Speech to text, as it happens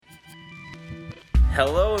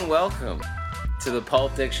Hello and welcome to the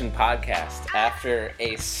Pulp Diction Podcast. After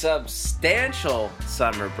a substantial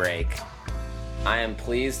summer break, I am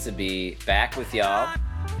pleased to be back with y'all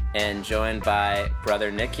and joined by brother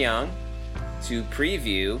Nick Young to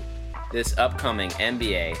preview this upcoming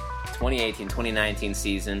NBA 2018-2019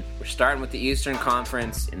 season. We're starting with the Eastern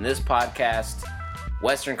Conference in this podcast,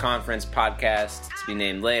 Western Conference podcast to be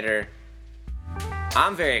named later.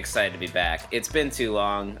 I'm very excited to be back. It's been too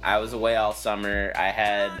long. I was away all summer. I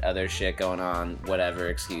had other shit going on, whatever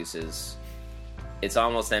excuses. It's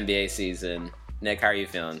almost NBA season. Nick, how are you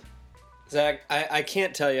feeling? Zach, I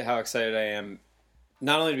can't tell you how excited I am,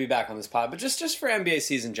 not only to be back on this pod, but just for NBA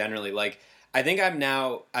season generally. Like, I think I've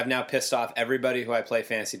now pissed off everybody who I play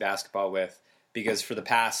fantasy basketball with, because for the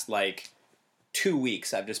past, 2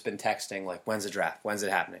 weeks, I've just been texting, when's the draft? When's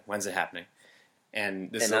it happening? When's it happening?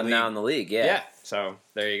 And I'm now in the league, yeah. Yeah, so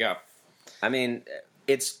there you go. I mean,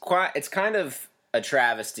 it's kind of a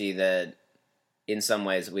travesty that in some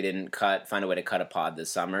ways we didn't find a way to cut a pod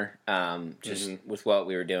this summer. With what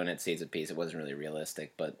we were doing at Seeds of Peace, it wasn't really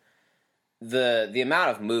realistic. But the amount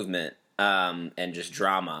of movement and just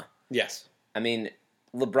drama. Yes. I mean,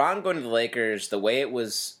 LeBron going to the Lakers, the way it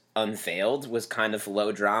was unveiled was kind of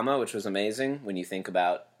low drama, which was amazing when you think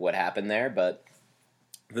about what happened there. But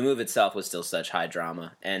the move itself was still such high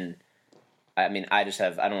drama. And, I mean, I don't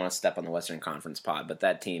want to step on the Western Conference pod, but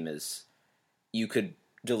that team is, you could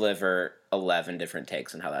deliver 11 different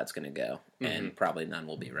takes on how that's going to go, and probably none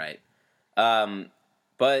will be right.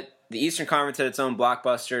 But the Eastern Conference had its own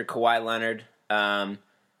blockbuster, Kawhi Leonard. I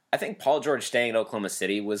think Paul George staying in Oklahoma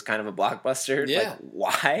City was kind of a blockbuster. Yeah.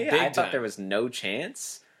 Why? Big I thought time. there was no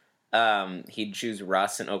chance. He'd choose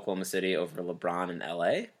Russ in Oklahoma City over LeBron in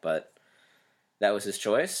LA, but that was his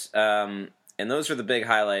choice. And those were the big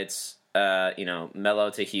highlights. Melo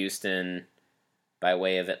to Houston by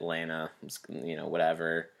way of Atlanta,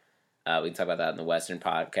 whatever. We can talk about that in the Western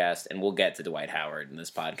podcast, and we'll get to Dwight Howard in this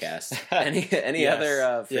podcast. Any Yes.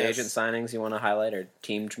 other free Yes. agent signings you want to highlight, or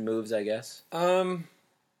team moves, I guess?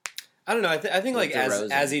 I don't know. I think DeRozan.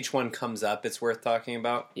 as each one comes up, it's worth talking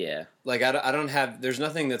about. Yeah. I don't have, there's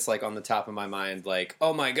nothing that's on the top of my mind,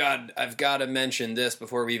 oh my god, I've got to mention this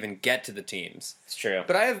before we even get to the teams. It's true.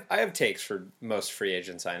 But I have takes for most free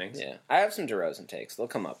agent signings. Yeah. I have some DeRozan takes. They'll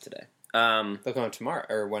come up today. They'll come up tomorrow,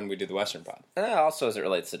 or when we do the Western pod. Also as it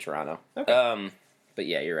relates to Toronto. Okay. But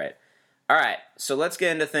yeah, you're right. All right, so let's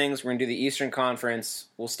get into things. We're going to do the Eastern Conference.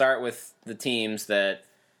 We'll start with the teams that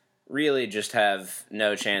really just have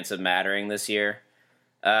no chance of mattering this year.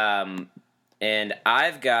 And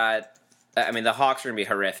I've got, the Hawks are going to be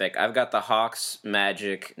horrific. I've got the Hawks,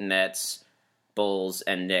 Magic, Nets, Bulls,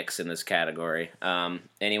 and Knicks in this category.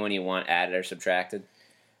 Anyone you want added or subtracted?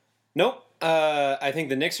 Nope. I think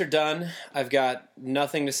the Knicks are done. I've got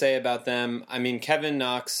nothing to say about them. Kevin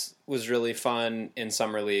Knox was really fun in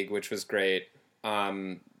Summer League, which was great.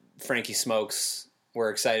 Frankie Smokes, we're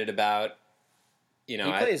excited about. He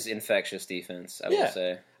plays infectious defense, I will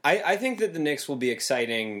say. I think that the Knicks will be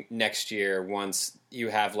exciting next year once you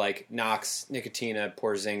have Knox, Nicotina,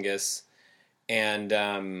 Porzingis, and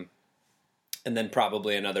then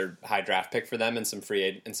probably another high draft pick for them and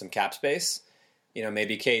some cap space.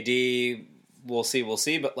 Maybe KD. We'll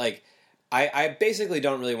see. But I basically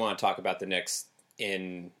don't really want to talk about the Knicks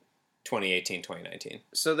in 2018-2019.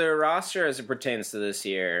 So their roster as it pertains to this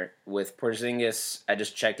year, with Porzingis, I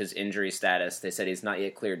just checked his injury status. They said he's not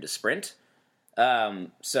yet cleared to sprint.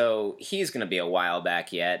 So he's going to be a while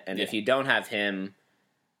back yet. And if you don't have him,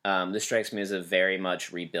 this strikes me as a very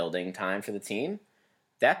much rebuilding time for the team.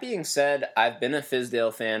 That being said, I've been a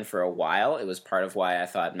Fizdale fan for a while. It was part of why I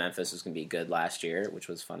thought Memphis was going to be good last year, which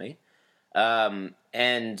was funny.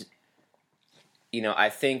 I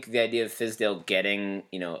think the idea of Fizdale getting,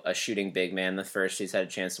 a shooting big man, the first he's had a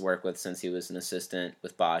chance to work with since he was an assistant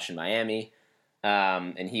with Bosch in Miami.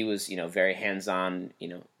 And he was, very hands-on,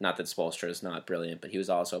 not that Spoelstra is not brilliant, but he was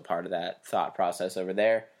also a part of that thought process over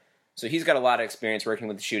there. So he's got a lot of experience working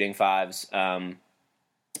with the shooting fives. And,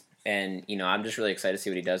 I'm just really excited to see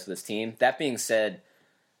what he does with this team. That being said,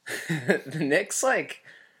 the Knicks,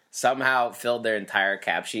 somehow filled their entire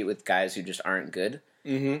cap sheet with guys who just aren't good.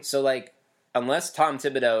 Mm-hmm. So, unless Tom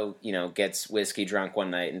Thibodeau, gets whiskey drunk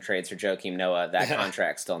one night and trades for Joakim Noah, that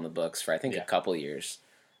contract's still in the books for, I think, a couple years.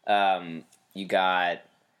 You got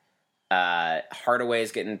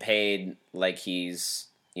Hardaway's getting paid like he's,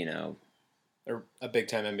 a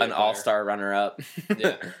big-time NBA an player. all-star runner-up.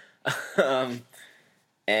 Yeah.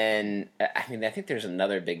 And, I think there's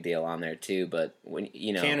another big deal on there, too, but,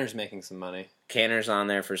 Canner's making some money. Canner's on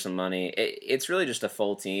there for some money. It's really just a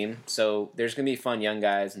full team. So there's going to be fun young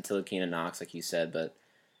guys until Akina Knox, like you said. But,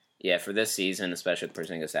 Yeah, for this season, especially with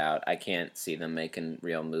Porzingis out, I can't see them making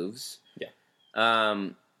real moves. Yeah.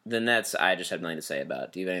 The Nets, I just have nothing to say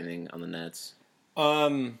about. Do you have anything on the Nets?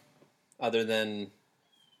 Other than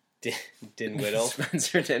Dinwiddie.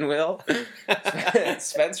 Spencer Dinwiddie?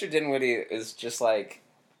 Spencer Dinwiddie is just like...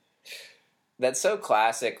 That's so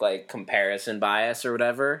classic, like, comparison bias or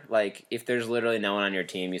whatever. Like, if there's literally no one on your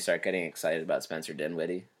team, you start getting excited about Spencer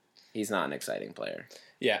Dinwiddie. He's not an exciting player.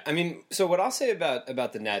 Yeah, I mean, so what I'll say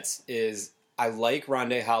about the Nets is I like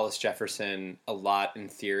Rondé Hollis-Jefferson a lot in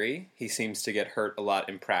theory. He seems to get hurt a lot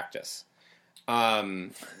in practice.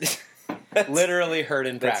 Literally hurt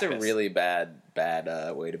in practice. That's a really bad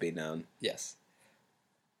way to be known. Yes.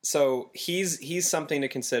 So he's something to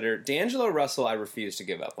consider. D'Angelo Russell, I refuse to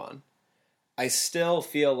give up on. I still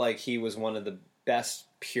feel like he was one of the best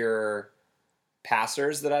pure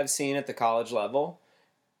passers that I've seen at the college level.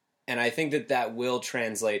 And I think that will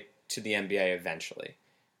translate to the NBA eventually.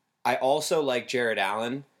 I also like Jared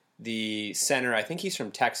Allen, the center. I think he's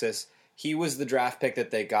from Texas. He was the draft pick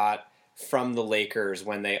that they got from the Lakers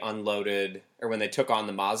when they unloaded or when they took on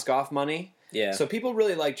the Mozgov money. Yeah. So people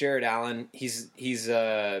really like Jared Allen. He's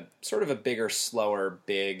sort of a bigger, slower,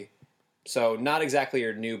 big. So not exactly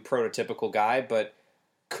your new prototypical guy, but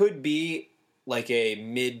could be like a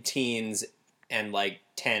mid-teens and like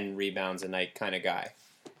 10 rebounds a night kind of guy.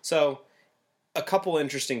 So a couple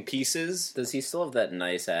interesting pieces. Does he still have that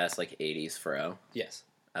nice ass like 80s fro? Yes.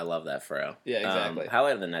 I love that fro. Yeah, exactly.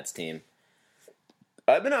 Highlight of the Nets team.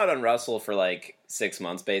 I've been out on Russell for like 6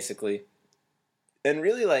 months basically. And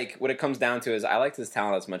really, like, what it comes down to is I liked his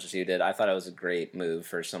talent as much as you did. I thought it was a great move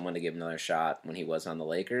for someone to give another shot when he was on the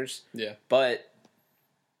Lakers. Yeah. But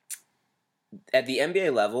at the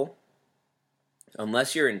NBA level,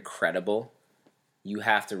 unless you're incredible, you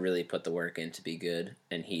have to really put the work in to be good.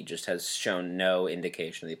 And he just has shown no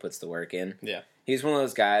indication that he puts the work in. Yeah. He's one of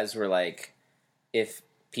those guys where, like, if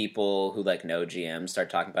people who, like, know GM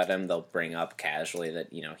start talking about him, they'll bring up casually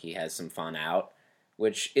that, you know, he has some fun out.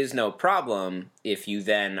 Which is no problem if you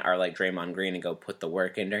then are like Draymond Green and go put the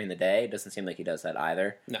work in during the day. It doesn't seem like he does that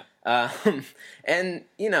either. No. And,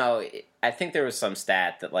 you know, I think there was some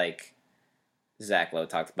stat that, like, Zach Lowe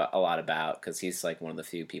talked about a lot about, because he's, like, one of the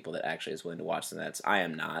few people that actually is willing to watch the Nets. I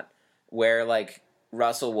am not. Where, like,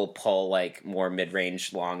 Russell will pull, like, more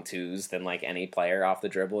mid-range long twos than, like, any player off the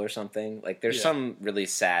dribble or something. Like, there's some really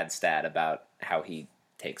sad stat about how he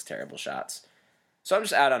takes terrible shots. So I'm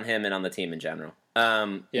just out on him and on the team in general.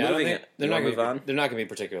 They're not going to be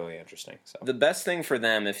particularly interesting. So the best thing for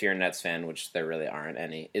them, if you're a Nets fan, which there really aren't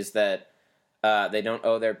any, is that they don't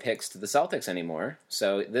owe their picks to the Celtics anymore.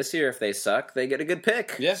 So this year, if they suck, they get a good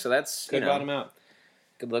pick. Yeah, so that's good bottom out.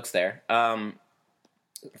 Good looks there. The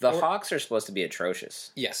Hawks are supposed to be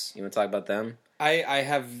atrocious. Yes, you want to talk about them? I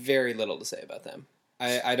have very little to say about them.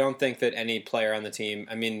 I don't think that any player on the team.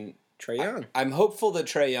 I mean, Trae Young. I'm hopeful that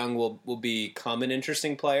Trae Young will become an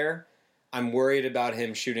interesting player. I'm worried about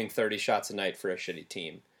him shooting 30 shots a night for a shitty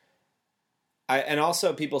team. And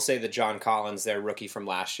also, people say that John Collins, their rookie from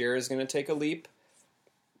last year, is going to take a leap.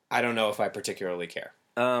 I don't know if I particularly care.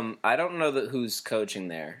 I don't know who's coaching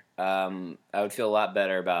there. I would feel a lot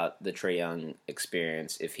better about the Trae Young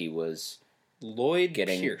experience if he was Lloyd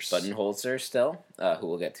getting Pierce. Budenholzer still, who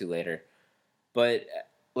we'll get to later. But,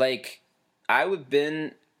 like, have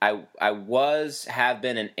been,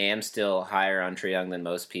 and am still higher on Trae Young than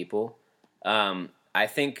most people. I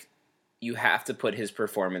think you have to put his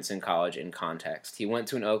performance in college in context. He went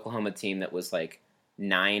to an Oklahoma team that was like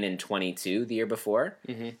 9-22 the year before,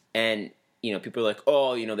 and you know people are like,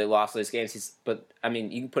 oh, you know they lost those games. But I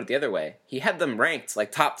mean, you can put it the other way. He had them ranked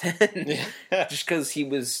like top 10 just because he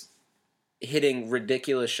was hitting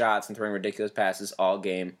ridiculous shots and throwing ridiculous passes all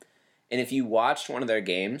game. And if you watched one of their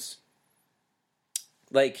games,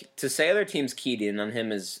 like to say other teams keyed in on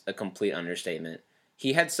him is a complete understatement.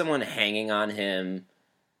 He had someone hanging on him,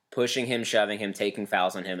 pushing him, shoving him, taking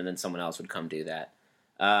fouls on him, and then someone else would come do that.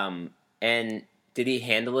 And did he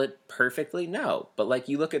handle it perfectly? No. But, like,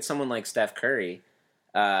 you look at someone like Steph Curry,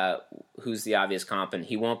 who's the obvious comp, and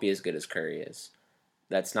he won't be as good as Curry is.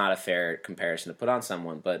 That's not a fair comparison to put on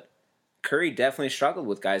someone. But Curry definitely struggled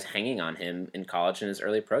with guys hanging on him in college and his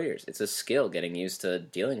early pro years. It's a skill getting used to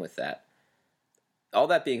dealing with that. All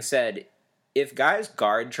that being said, if guys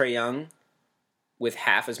guard Trae Young with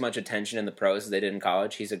half as much attention in the pros as they did in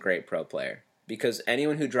college, he's a great pro player. Because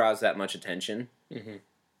anyone who draws that much attention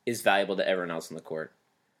is valuable to everyone else on the court.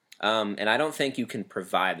 And I don't think you can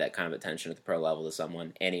provide that kind of attention at the pro level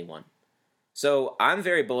to anyone. So I'm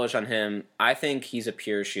very bullish on him. I think he's a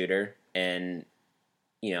pure shooter. And,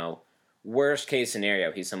 you know, worst case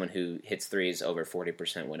scenario, he's someone who hits threes over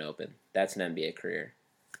 40% when open. That's an NBA career.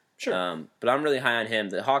 Sure. But I'm really high on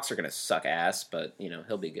him. The Hawks are going to suck ass, but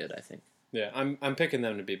he'll be good, I think. Yeah, I'm picking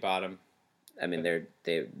them to be bottom. I mean,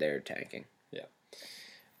 they're tanking.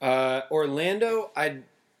 Yeah. Orlando,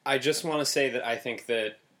 I just want to say that I think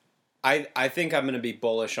that I think I'm going to be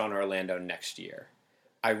bullish on Orlando next year.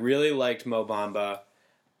 I really liked Mo Bamba.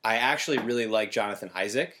 I actually really like Jonathan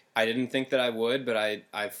Isaac. I didn't think that I would, but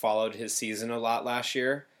I followed his season a lot last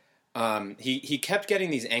year. He kept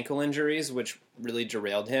getting these ankle injuries, which really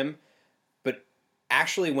derailed him. But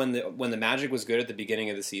actually, when the Magic was good at the beginning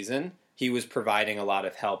of the season, he was providing a lot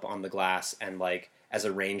of help on the glass and like as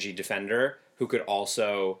a rangy defender who could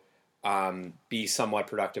also be somewhat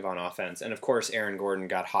productive on offense. And of course, Aaron Gordon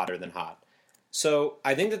got hotter than hot. So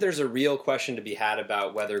I think that there's a real question to be had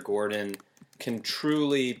about whether Gordon can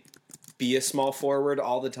truly be a small forward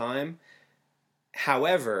all the time.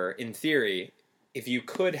 However, in theory, if you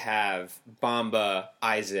could have Bamba,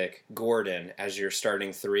 Isaac, Gordon as your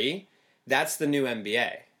starting three, that's the new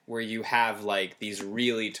NBA, where you have like these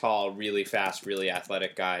really tall, really fast, really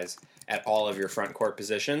athletic guys at all of your front court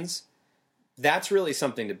positions. That's really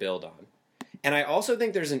something to build on. And I also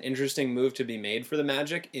think there's an interesting move to be made for the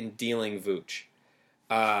Magic in dealing Vooch.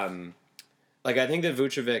 I think that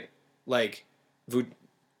Vucevic,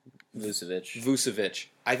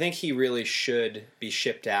 I think he really should be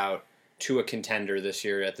shipped out to a contender this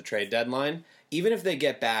year at the trade deadline, even if they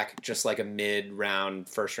get back just like a mid-round,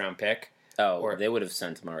 first-round pick. Or they would have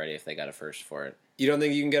sent him already if they got a first for it. You don't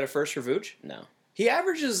think you can get a first for Vooch? No. He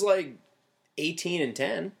averages like 18 and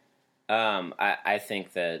 10. I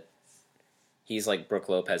think that he's like Brook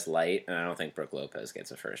Lopez light, and I don't think Brook Lopez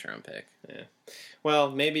gets a first-round pick. Yeah.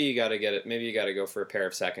 Well, maybe you got to get it. Maybe you got to go for a pair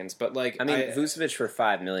of seconds. But Vucevic for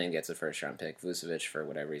 $5 million gets a first-round pick. Vucevic for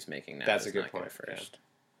whatever he's making now. That's a good point. First. Yeah.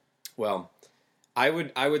 Well, I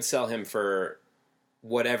would sell him for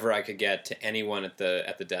whatever I could get to anyone at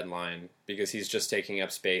the deadline because he's just taking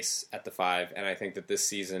up space at the 5, and I think that this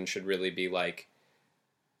season should really be like,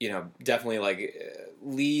 definitely like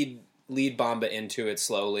lead Bamba into it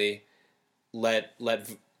slowly. Let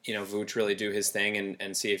Vooch really do his thing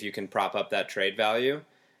and see if you can prop up that trade value,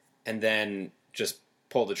 and then just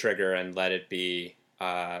pull the trigger and let it be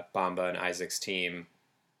Bamba and Isaac's team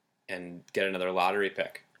and get another lottery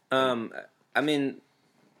pick.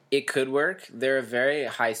 It could work. They're a very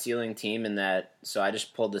high ceiling team in that. So I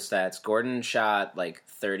just pulled the stats. Gordon shot like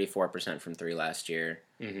 34% from 3 last year.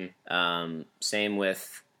 Mm-hmm. Same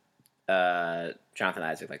with Jonathan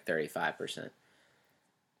Isaac, like 35%.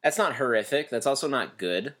 That's not horrific. That's also not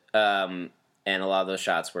good. And a lot of those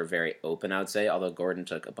shots were very open, I would say, although Gordon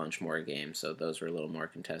took a bunch more games, so those were a little more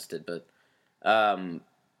contested. But,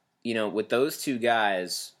 with those two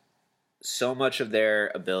guys, so much of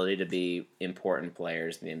their ability to be important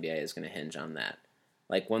players in the NBA is going to hinge on that.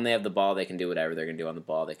 Like, when they have the ball, they can do whatever they're going to do on the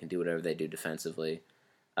ball. They can do whatever they do defensively.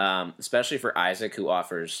 Especially for Isaac, who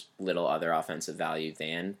offers little other offensive value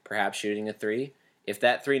than perhaps shooting a 3. If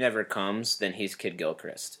that 3 never comes, then he's Kid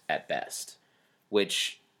Gilchrist at best,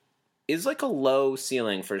 which is like a low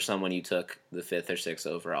ceiling for someone you took the 5th or 6th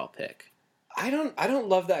overall pick. I don't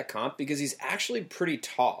love that comp because he's actually pretty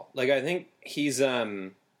tall. Like, I think he's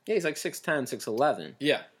he's like 6'10", 6'11".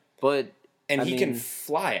 Yeah. But he can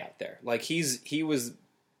fly out there. Like he was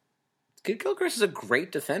Kid Gilchrist is a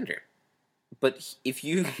great defender. But if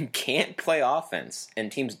you can't play offense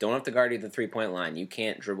and teams don't have to guard you at the 3-point line, you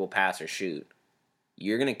can't dribble, pass, or shoot,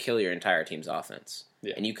 you're going to kill your entire team's offense.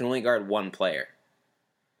 Yeah. And you can only guard one player.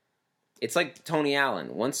 It's like Tony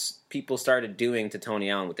Allen. Once people started doing to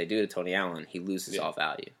Tony Allen what they do to Tony Allen, he loses all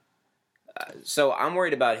value. So I'm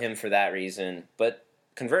worried about him for that reason. But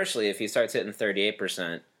conversely, if he starts hitting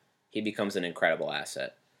 38%, he becomes an incredible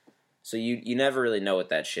asset. So you never really know with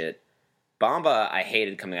that shit. Bamba, I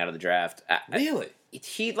hated coming out of the draft. Really?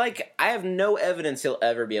 I have no evidence he'll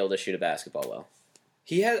ever be able to shoot a basketball well.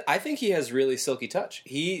 I think he has really silky touch.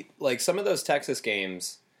 He, like, some of those Texas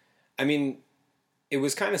games, I mean, it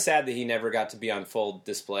was kind of sad that he never got to be on full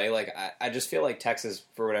display. Like, I just feel like Texas,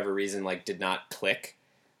 for whatever reason, like, did not click.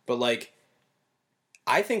 But, like,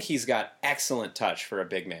 I think he's got excellent touch for a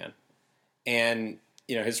big man. And,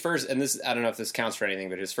 his first, and this, I don't know if this counts for anything,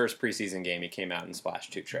 but his first preseason game, he came out and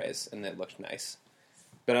splashed 2 trays, and it looked nice.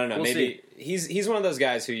 But I don't know, maybe he's one of those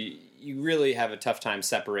guys who you really have a tough time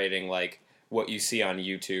separating, like, what you see on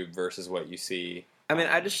YouTube versus what you see. I mean,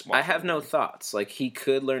 I have no thoughts. Like, he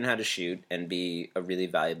could learn how to shoot and be a really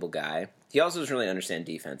valuable guy. He also doesn't really understand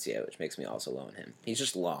defense yet, which makes me also low on him. He's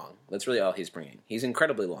just long. That's really all he's bringing. He's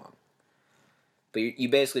incredibly long. But you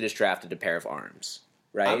basically just drafted a pair of arms,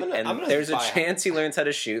 right? There's a chance he learns how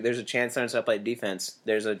to shoot. There's a chance he learns how to play defense.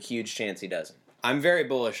 There's a huge chance he doesn't. I'm very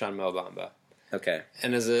bullish on Mo Bamba. Okay.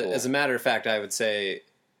 And as a matter of fact, I would say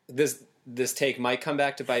this take might come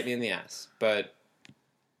back to bite me in the ass, but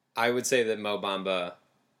I would say that Mo Bamba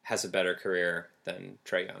has a better career than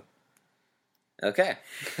Trae Young. Okay.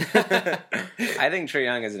 I think Trae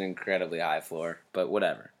Young has an incredibly high floor, but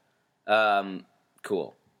whatever.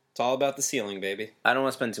 Cool. It's all about the ceiling, baby. I don't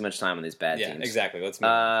want to spend too much time on these bad teams. Yeah, exactly. Let's move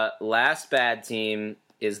on. Last bad team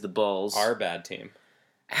is the Bulls. Our bad team.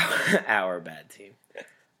 Our bad team.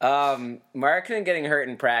 Markkanen getting hurt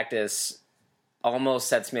in practice almost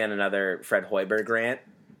sets me on another Fred Hoiberg rant.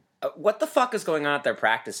 What the fuck is going on at their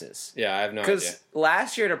practices? Yeah, I have no idea. Because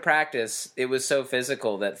last year to practice, it was so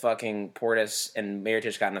physical that fucking Portis and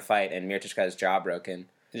Mirotic got in a fight, and Mirotic got his jaw broken.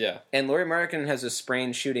 Yeah. And Lauri Markkanen has a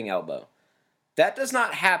sprained shooting elbow. That does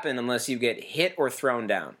not happen unless you get hit or thrown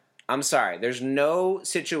down. I'm sorry. There's no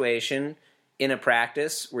situation in a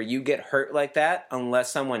practice where you get hurt like that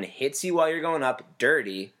unless someone hits you while you're going up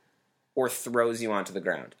dirty or throws you onto the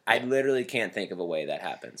ground. I literally can't think of a way that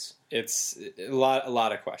happens. It's a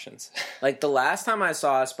lot of questions. Like, the last time I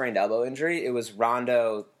saw a sprained elbow injury, it was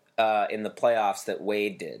Rondo in the playoffs that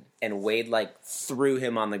Wade did. And Wade, like, threw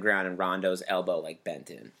him on the ground and Rondo's elbow, like, bent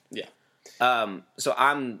in. Yeah. So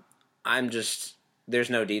I'm just... There's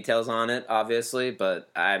no details on it, obviously, but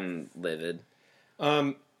I'm livid.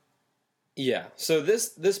 Yeah. So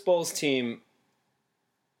this Bulls team...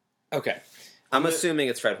 Okay. I'm assuming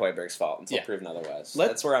it's Fred Hoiberg's fault until proven otherwise.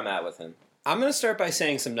 That's where I'm at with him. I'm going to start by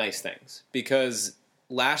saying some nice things, because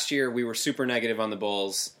last year we were super negative on the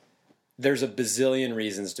Bulls. There's a bazillion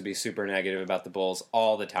reasons to be super negative about the Bulls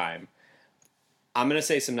all the time. I'm going to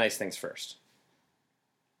say some nice things first.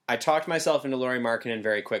 I talked myself into Lauri Markkanen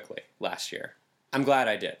very quickly last year. I'm glad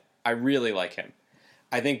I did. I really like him.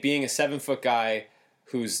 I think being a 7-foot guy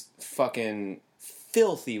who's fucking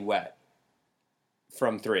filthy wet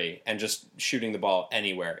from three and just shooting the ball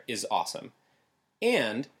anywhere is awesome.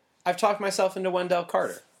 And I've talked myself into Wendell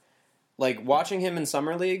Carter. Like, watching him in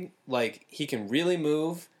Summer League, like, he can really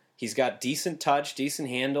move. He's got decent touch, decent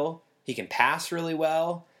handle. He can pass really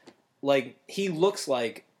well. Like, he looks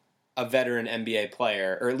like a veteran NBA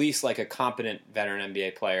player, or at least like a competent veteran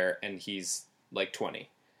NBA player, and he's like 20.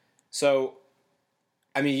 So,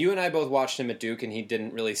 I mean, you and I both watched him at Duke, and he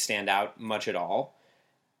didn't really stand out much at all.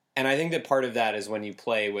 And I think that part of that is when you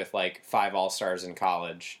play with, like, 5 All-Stars in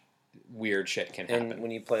college, weird shit can happen. And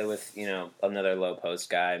when you play with, another low-post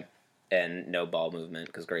guy and no ball movement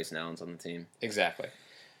because Grayson Allen's on the team. Exactly.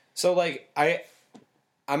 So, like,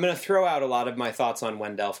 I'm going to throw out a lot of my thoughts on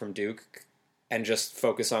Wendell from Duke and just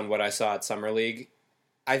focus on what I saw at Summer League.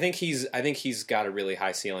 I think he's got a really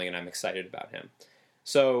high ceiling, and I'm excited about him.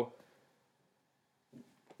 So,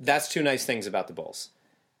 that's two nice things about the Bulls.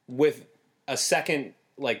 With a second...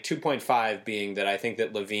 like 2.5 being that I think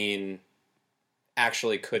that LaVine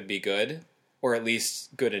actually could be good, or at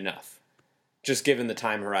least good enough, just given the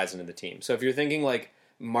time horizon of the team. So if you're thinking like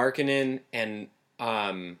Markkanen and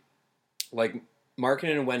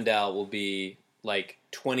Wendell will be like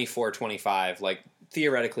 24, 25, like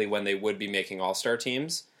theoretically when they would be making all-star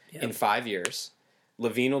teams in 5 years.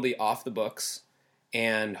 LaVine will be off the books,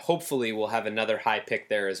 and hopefully we'll have another high pick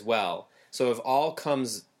there as well. So if all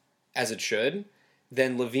comes as it should,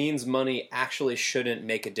 then LaVine's money actually shouldn't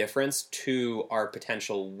make a difference to our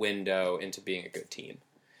potential window into being a good team.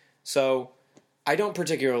 So I don't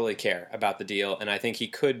particularly care about the deal, and I think he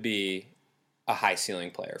could be a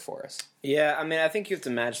high-ceiling player for us. Yeah, I mean, I think you have to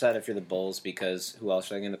match that if you're the Bulls, because who else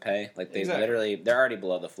are they going to pay? Like, they're already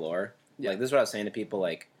below the floor. Yeah. Like, this is what I was saying to people,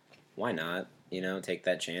 like, why not? Take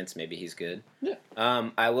that chance. Maybe he's good. Yeah.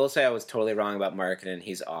 I will say I was totally wrong about Markkanen.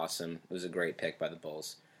 He's awesome. It was a great pick by the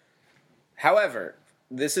Bulls. However,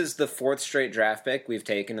 this is the 4th straight draft pick we've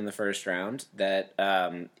taken in the first round that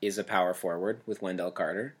is a power forward with Wendell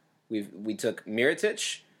Carter. We took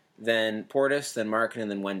Mirotic, then Portis, then Markkanen,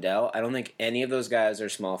 then Wendell. I don't think any of those guys are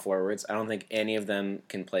small forwards. I don't think any of them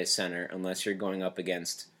can play center unless you're going up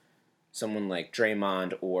against someone like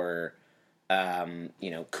Draymond or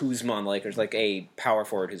Kuzma on the Lakers, like a power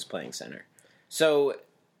forward who's playing center. So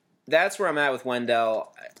that's where I'm at with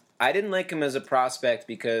Wendell. I didn't like him as a prospect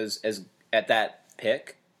because at that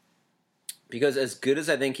pick, because as good as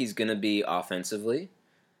I think he's going to be offensively,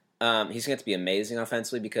 he's going to be amazing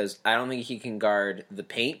offensively, because I don't think he can guard the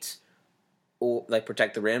paint or like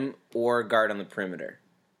protect the rim or guard on the perimeter.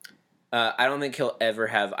 I don't think he'll ever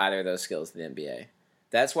have either of those skills in the NBA.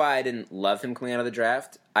 That's why I didn't love him coming out of the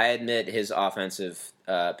draft. I admit his offensive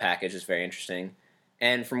package is very interesting,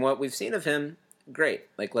 and from what we've seen of him, great.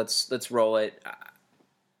 Like, let's roll it.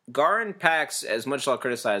 Gar and Pax, as much as I'll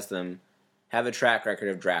criticize them, have a track record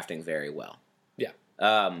of drafting very well. Yeah.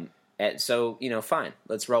 And so, fine,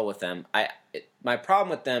 let's roll with them. My problem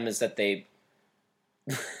with them is that they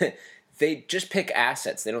they just pick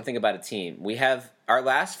assets. They don't think about a team. We have our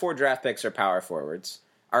last 4 draft picks are power forwards.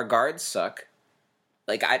 Our guards suck.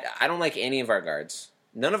 Like I don't like any of our guards.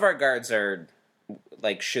 None of our guards are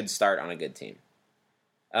should start on a good team.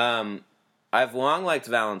 I've long liked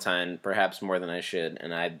Valentine, perhaps more than I should,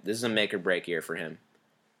 and this is a make or break year for him.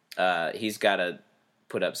 He's got to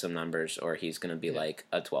put up some numbers, or he's going to be like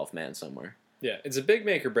a 12th man somewhere. Yeah, it's a big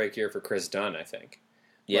make or break year for Chris Dunn, I think.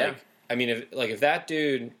 Yeah, if that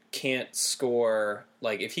dude can't score,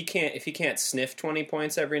 if he can't sniff 20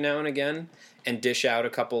 points every now and again and dish out a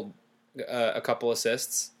couple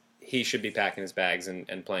assists, he should be packing his bags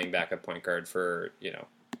and playing backup point guard for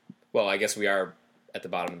Well, I guess we are at the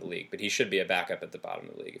bottom of the league, but he should be a backup at the bottom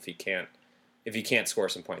of the league if he can't score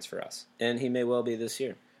some points for us. And he may well be this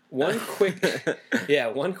year. One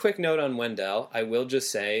quick note on Wendell. I will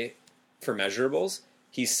just say, for measurables,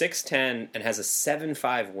 he's 6'10" and has a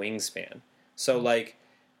 7'5" wingspan. So,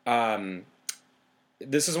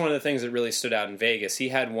 this is one of the things that really stood out in Vegas. He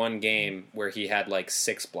had one game where he had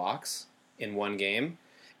 6 blocks in one game.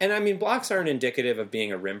 And, blocks aren't indicative of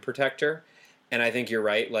being a rim protector. And I think you're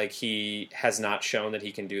right. He has not shown that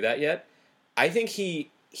he can do that yet. I think he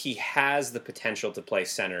has the potential to play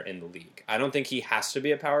center in the league. I don't think he has to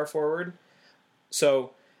be a power forward.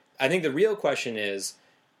 So I think the real question is,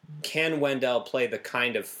 can Wendell play the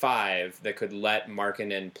kind of 5 that could let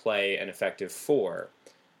Markkanen play an effective 4?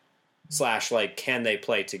 / can they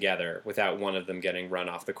play together without one of them getting run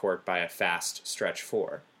off the court by a fast stretch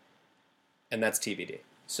 4? And that's TBD.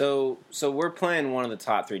 So we're playing one of the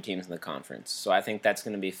top 3 teams in the conference. So I think that's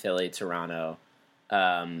going to be Philly, Toronto,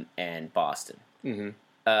 and Boston. Mm-hmm.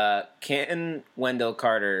 Can Wendell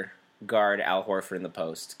Carter guard Al Horford in the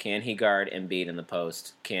post? Can he guard Embiid in the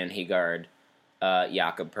post? Can he guard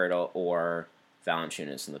Jakob Poeltl or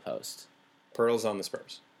Valanciunas in the post? Poeltl's on the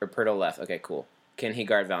Spurs. Or Poeltl left. Okay, cool. Can he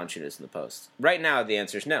guard Valanciunas in the post? Right now, the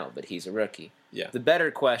answer is no, but he's a rookie. Yeah. The better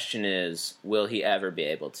question is, will he ever be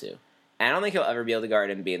able to? I don't think he'll ever be able to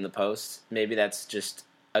guard Embiid in the post. Maybe that's just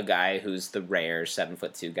a guy who's the rare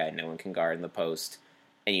 7'2" guy no one can guard in the post,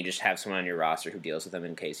 and you just have someone on your roster who deals with them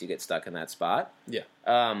in case you get stuck in that spot. Yeah.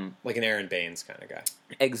 Like an Aaron Baines kind of guy.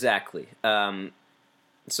 Exactly.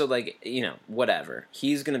 So, whatever.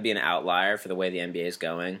 He's going to be an outlier for the way the NBA is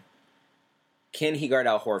going. Can he guard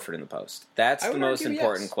Al Horford in the post? That's the most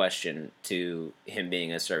important question to him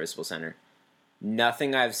being a serviceable center.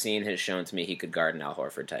 Nothing I've seen has shown to me he could guard an Al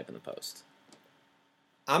Horford type in the post.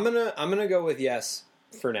 I'm gonna go with yes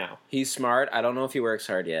for now. He's smart. I don't know if he works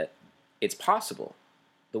hard yet. It's possible.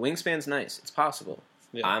 The wingspan's nice. It's possible.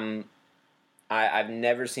 Yeah. I've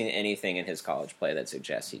never seen anything in his college play that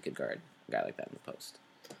suggests he could guard a guy like that in the post.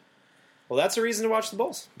 Well, that's a reason to watch the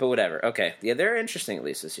Bulls. But whatever. Okay. Yeah, they're interesting at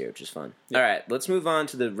least this year, which is fun. Yeah. All right, let's move on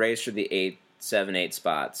to the race for the 7, 8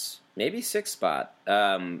 spots. Maybe 6th spot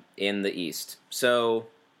in the East. So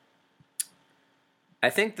I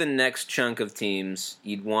think the next chunk of teams,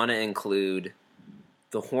 you'd want to include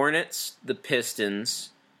the Hornets, the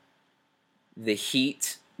Pistons, the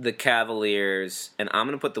Heat, the Cavaliers, and I'm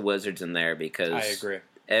going to put the Wizards in there because I agree.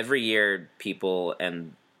 Every year people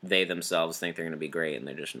and they themselves think they're going to be great, and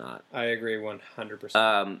they're just not. I agree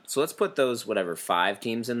 100%. So let's put those, 5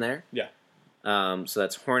 teams in there. Yeah. So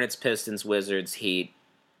that's Hornets, Pistons, Wizards, Heat,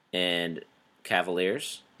 and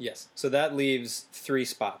Cavaliers. Yes. So that leaves 3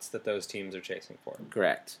 spots that those teams are chasing for.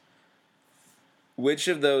 Correct. Which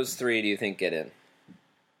of those 3 do you think get in?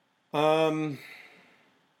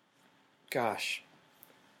 Gosh.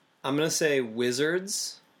 I'm going to say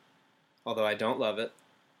Wizards, although I don't love it.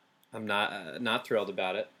 I'm not thrilled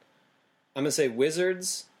about it. I'm going to say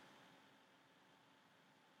Wizards.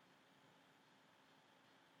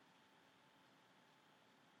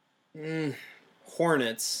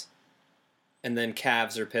 Hornets, and then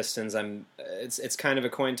Cavs or Pistons. It's kind of a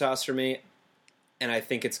coin toss for me, and I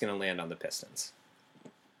think it's going to land on the Pistons.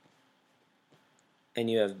 And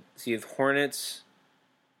you have Hornets.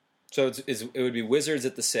 So it would be Wizards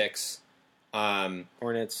at the 6.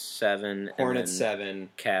 Hornets 7. Hornets 7.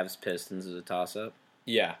 Cavs Pistons is a toss up.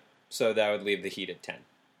 Yeah. So that would leave the Heat at 10.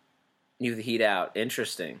 You have the Heat out.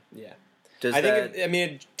 Interesting. Yeah.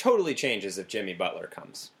 It totally changes if Jimmy Butler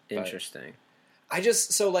comes. Interesting.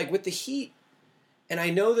 With the Heat, and I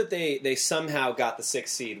know that they somehow got the 6th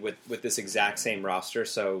seed with this exact same roster,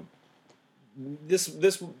 so this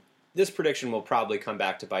prediction will probably come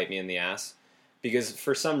back to bite me in the ass, because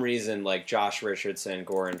for some reason, Josh Richardson,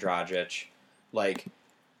 Goran Dragic,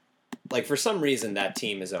 for some reason that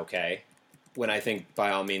team is okay, when I think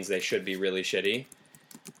by all means they should be really shitty.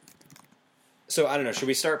 So I don't know. Should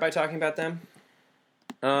we start by talking about them?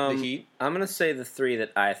 The Heat? I'm going to say the three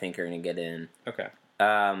that I think are going to get in. Okay.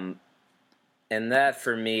 And that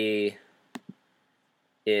for me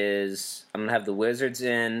is I'm going to have the Wizards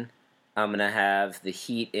in, I'm going to have the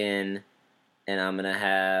Heat in, and I'm going to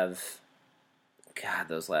have... God,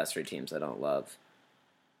 those last three teams I don't love.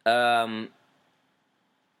 I'm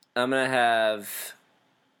going to have...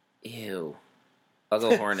 Ew. I'll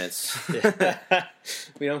go Hornets.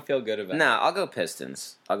 We don't feel good about it. No, I'll go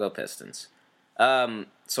Pistons. So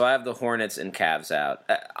I have the Hornets and Cavs out.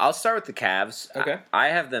 I'll start with the Cavs. Okay. I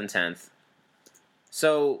have them 10th.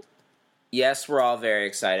 So, yes, we're all very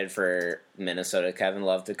excited for Minnesota Kevin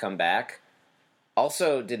Love to come back.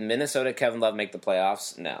 Also, did Minnesota Kevin Love make the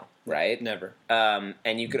playoffs? No, right? Never. And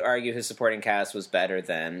you could argue his supporting cast was better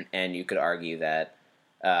then, and you could argue that,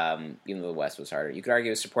 even though the West was harder, you could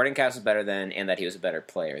argue his supporting cast was better then, and that he was a better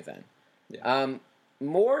player then. Yeah.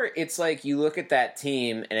 More, it's like you look at that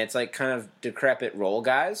team, and it's like kind of decrepit role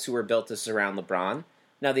guys who were built to surround LeBron.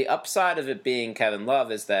 Now, the upside of it being Kevin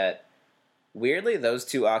Love is that, weirdly, those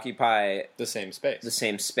two occupy the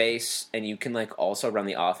same space, and you can like also run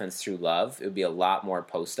the offense through Love. It would be a lot more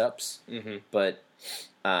post-ups. Mm-hmm. But,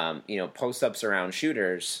 post-ups around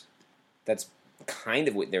shooters, that's kind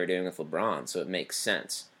of what they were doing with LeBron, so it makes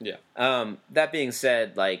sense. Yeah. That being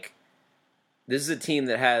said, like, this is a team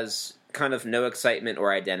that has kind of no excitement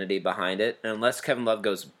or identity behind it. And unless Kevin Love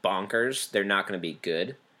goes bonkers, they're not going to be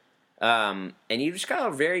good. And you just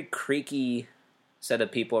got a very creaky set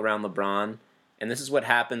of people around LeBron. And this is what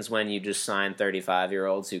happens when you just sign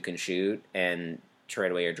 35-year-olds who can shoot and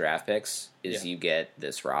trade away your draft picks, is you get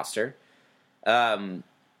this roster. So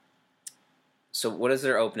what is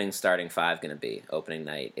their opening starting five going to be, opening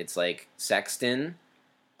night? It's like Sexton,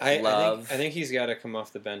 Love. I think he's got to come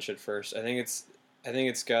off the bench at first. I think it's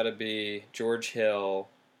got to be George Hill,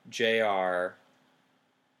 JR.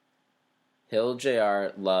 Hill,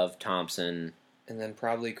 JR, Love, Thompson. And then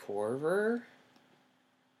probably Korver.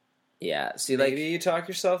 Yeah, see, maybe you talk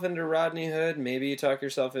yourself into Rodney Hood. Maybe you talk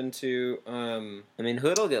yourself into... I mean,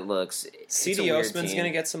 Hood will get looks. C.D. Osman's going to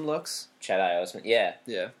get some looks. Chet Osman, yeah.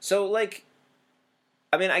 Yeah. So, like,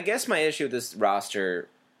 I mean, I guess my issue with this roster,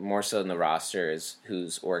 more so than the roster, is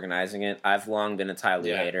who's organizing it. I've long been a Ty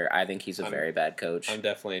Lue hater. I think he's a very bad coach. I'm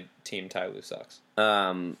definitely team Ty Lue sucks.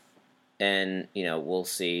 And, we'll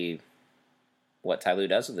see what Ty Lue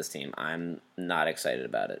does with this team. I'm not excited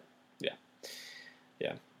about it. Yeah.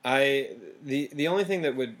 Yeah. The only thing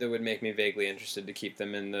that would make me vaguely interested to keep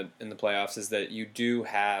them in the playoffs is that you do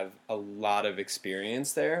have a lot of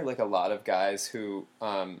experience there, like a lot of guys who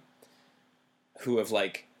have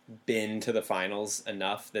like been to the finals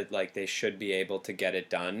enough that like they should be able to get it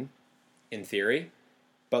done in theory.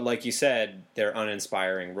 But like you said, they're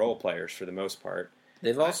uninspiring role players for the most part.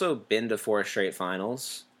 They've also been to 4 straight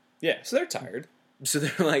finals. Yeah, so they're tired. So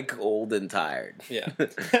they're like old and tired. Yeah.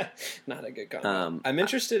 Not a good comment. I'm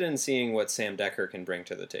interested in seeing what Sam Decker can bring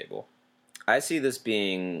to the table. I see this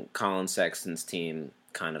being Colin Sexton's team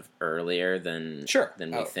kind of earlier than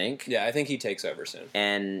we think. Yeah, I think he takes over soon.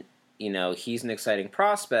 And, he's an exciting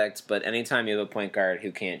prospect, but anytime you have a point guard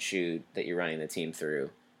who can't shoot that you're running the team through,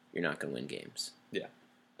 you're not going to win games. Yeah.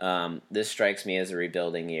 This strikes me as a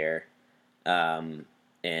rebuilding year.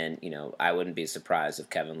 And, I wouldn't be surprised if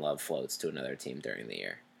Kevin Love floats to another team during the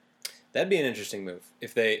year. That'd be an interesting move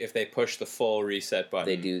if they push the full reset button.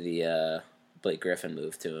 They do the Blake Griffin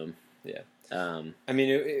move to him. Yeah. I mean,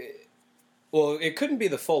 it couldn't be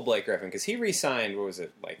the full Blake Griffin because he re-signed, what was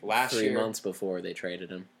it, like last year? 3 months before they traded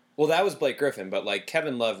him. Well, that was Blake Griffin, but like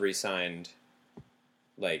Kevin Love re-signed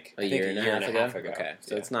like a year and a half ago. Okay,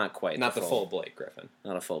 so yeah. It's not quite the full Blake Griffin.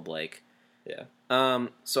 Not a full Blake. Yeah.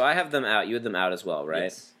 So I have them out. You had them out as well,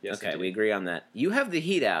 right? Yes. Okay, we agree on that. You have the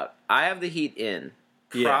Heat out. I have the Heat in.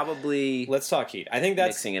 Probably. Let's talk Heat. I think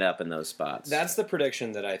that's mixing it up in those spots. That's the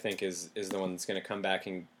prediction that I think is the one that's going to come back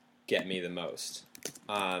and get me the most.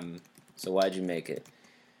 So why'd you make it?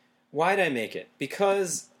 Why'd I make it?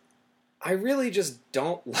 Because I really just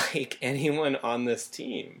don't like anyone on this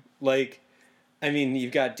team. Like, I mean,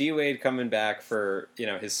 you've got D Wade coming back for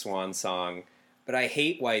his swan song, but I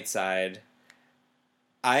hate Whiteside.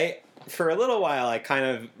 For a little while, I kind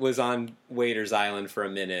of was on Wader's Island for a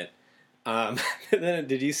minute. Then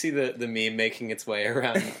did you see the meme making its way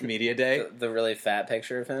around Media Day? The really fat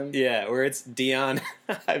picture of him? Yeah, where it's Dion,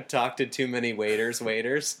 I've talked to too many waiters.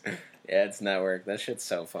 Yeah, it's network. That shit's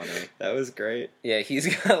so funny. That was great. Yeah,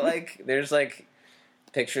 he's got there's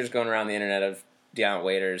pictures going around the internet of Dion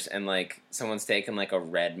Waiters, and someone's taken a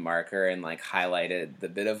red marker and highlighted the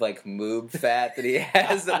bit of moob fat that he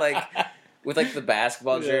has that with the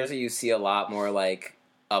basketball jersey you see a lot more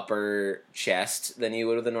upper chest than you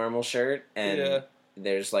would with a normal shirt, and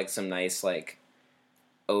there's like some nice like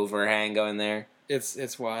overhang going there.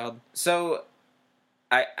 It's wild. So,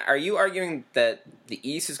 are you arguing that the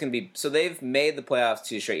East is going to be... So they've made the playoffs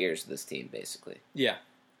 2 straight years with this team, basically. Yeah.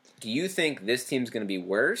 Do you think this team's going to be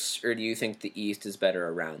worse, or do you think the East is better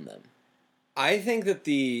around them? I think that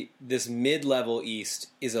this mid-level East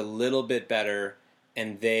is a little bit better,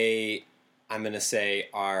 and they, I'm going to say,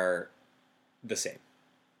 are the same.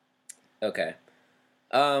 Okay.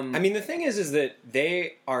 I mean, the thing is that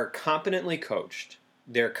they are competently coached.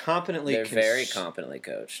 They're very competently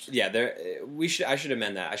coached. Yeah, I should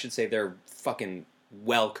amend that. I should say they're fucking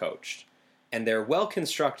well coached, and they're well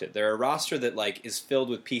constructed. They're a roster that like is filled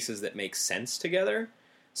with pieces that make sense together.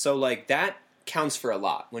 So like that counts for a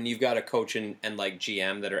lot when you've got a coach and like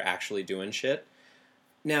GM that are actually doing shit.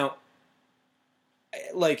 Now,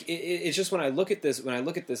 like it's just when I look at this,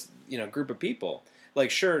 group of people,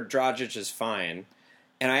 like sure, Dragic is fine.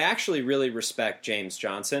 And I actually really respect James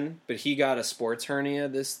Johnson, but he got a sports hernia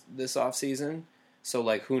this offseason. So,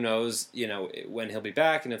 like, who knows, when he'll be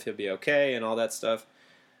back and if he'll be okay and all that stuff.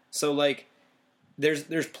 So, like,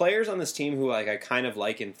 there's players on this team who, like, I kind of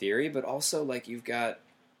like in theory, but also, like, you've got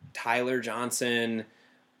Tyler Johnson,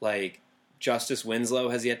 like, Justice Winslow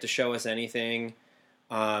has yet to show us anything.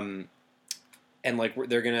 And, like,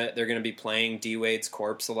 they're gonna be playing D. Wade's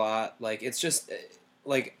corpse a lot. Like, it's just,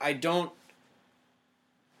 like, I don't...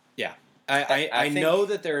 Yeah, I know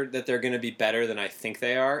that they're going to be better than I think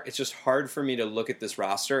they are. It's just hard for me to look at this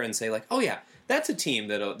roster and say like, oh yeah, that's a team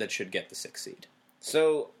that should get the 6th seed.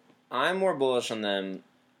 So I'm more bullish on them.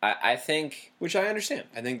 I think, which I understand.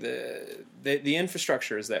 I think the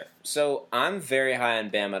infrastructure is there. So I'm very high on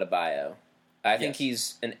Bam Adebayo. I think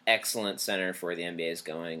he's an excellent center for where the NBA is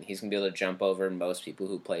going. He's going to be able to jump over most people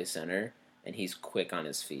who play center, and he's quick on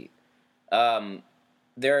his feet. There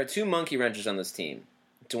are 2 monkey wrenches on this team.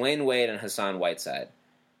 Dwayne Wade and Hassan Whiteside.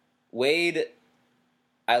 Wade,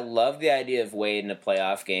 I love the idea of Wade in a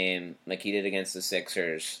playoff game like he did against the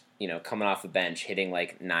Sixers, coming off the bench, hitting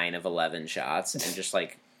like 9 of 11 shots and just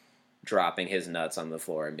like dropping his nuts on the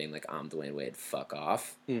floor and being like, I'm Dwayne Wade, fuck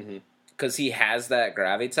off. Because he has that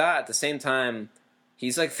gravitas. At the same time,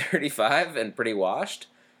 he's like 35 and pretty washed.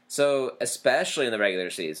 So especially in the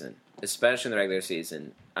regular season,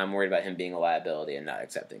 I'm worried about him being a liability and not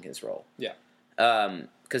accepting his role. Yeah.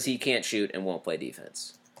 Because he can't shoot and won't play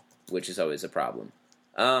defense, which is always a problem.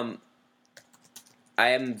 I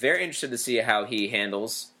am very interested to see how he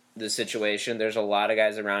handles the situation. There's a lot of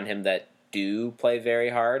guys around him that do play very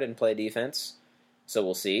hard and play defense, so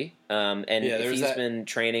we'll see. If he's been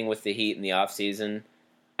training with the Heat in the offseason,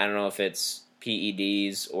 I don't know if it's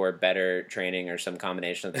PEDs or better training or some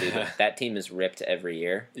combination of the two, but that team is ripped every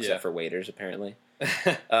year, except for waiters, apparently.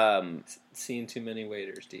 Seen too many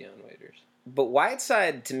waiters, Dion waiters. But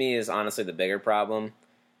Whiteside, to me, is honestly the bigger problem.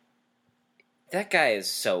 That guy is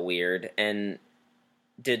so weird and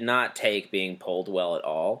did not take being pulled well at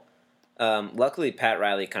all. Luckily, Pat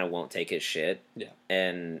Riley kind of won't take his shit. Yeah.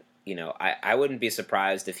 And, I wouldn't be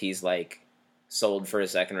surprised if he's, like, sold for a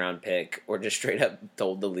second-round pick or just straight up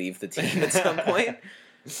told to leave the team at some point.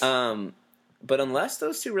 But unless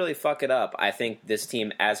those two really fuck it up, I think this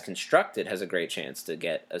team, as constructed, has a great chance to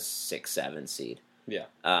get a 6-7 seed. Yeah.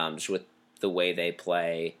 Just with the way they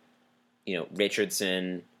play,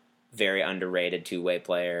 Richardson, very underrated 2-way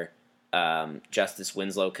player. Justice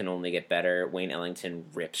Winslow can only get better. Wayne Ellington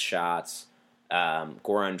rips shots.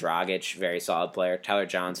 Goran Dragic, very solid player. Tyler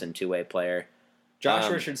Johnson, 2-way player. Josh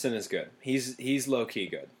Richardson is good. He's low-key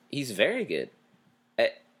good. He's very good.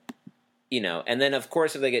 And then, of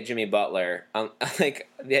course, if they get Jimmy Butler, like,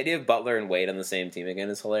 the idea of Butler and Wade on the same team again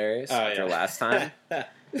is hilarious after last time.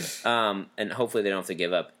 And hopefully they don't have to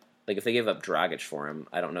give up. Like, if they give up Dragic for him,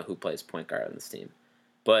 I don't know who plays point guard on this team.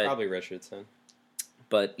 But probably Richardson.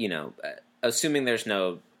 But, assuming there's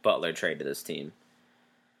no Butler trade to this team,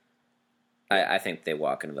 I think they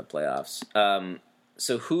walk into the playoffs.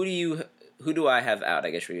 So who do I have out?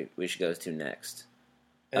 I guess we should go to next.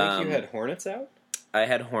 I think you had Hornets out? I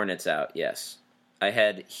had Hornets out, yes. I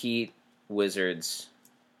had Heat, Wizards,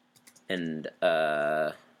 and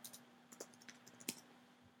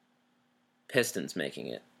Pistons making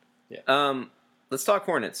it. Yeah. Let's talk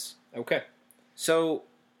Hornets. Okay. So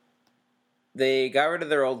they got rid of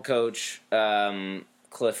their old coach,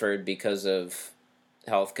 Clifford, because of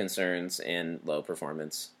health concerns and low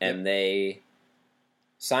performance. And they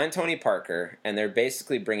signed Tony Parker, and they're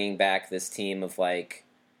basically bringing back this team of, like,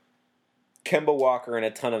 Kemba Walker and a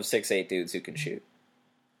ton of 6'8" dudes who can shoot.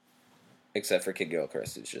 Except for Kid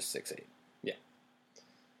Gilchrist, who's just 6'8". Yeah.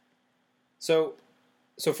 So,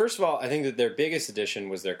 So first of all, I think that their biggest addition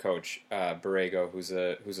was their coach, Borrego, who's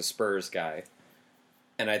a Spurs guy,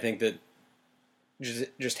 and I think that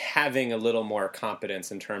just having a little more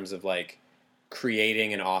competence in terms of like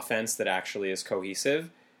creating an offense that actually is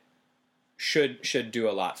cohesive should do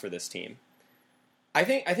a lot for this team. I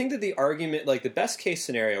think that the argument, like the best case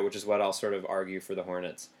scenario, which is what I'll sort of argue for the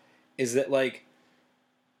Hornets, is that like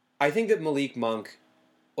I think that Malik Monk.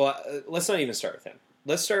 Well, let's not even start with him.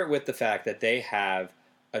 Let's start with the fact that they have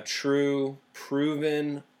a true,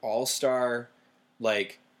 proven all-star,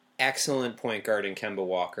 like excellent point guard in Kemba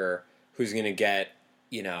Walker, who's going to get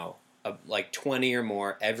like 20 or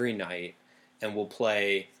more every night, and will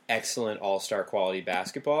play excellent all-star quality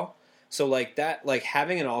basketball. So like that, like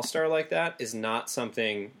having an all-star like that is not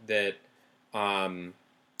something that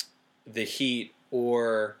the Heat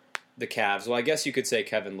or the Cavs. Well, I guess you could say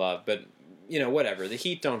Kevin Love, but whatever. The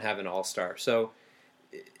Heat don't have an all-star, so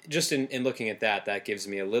just in looking at that gives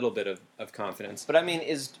me a little bit of confidence. But I mean,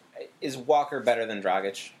 is Walker better than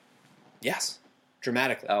Dragic? Yes,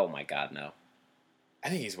 dramatically. Oh my God, no. I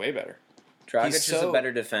think he's way better. Dragic is a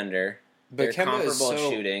better defender. But They're Kemba comparable is at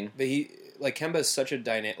shooting. But Kemba is such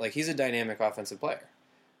a he's a dynamic offensive player.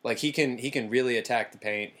 Like he can really attack the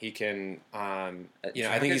paint. He can I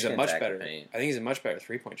think he's a much better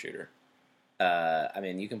 3-point shooter. I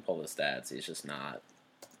mean, you can pull the stats. He's just not.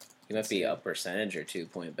 He might be a percentage or 2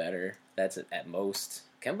 point better. That's at most.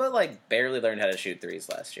 Kemba like barely learned how to shoot threes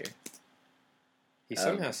last year. He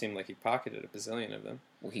somehow seemed like he pocketed a bazillion of them.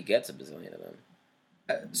 Well, he gets a bazillion of them.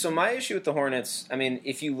 So my issue with the Hornets, I mean,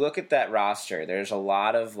 if you look at that roster, there's a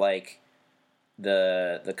lot of like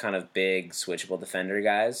the kind of big switchable defender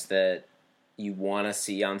guys that you want to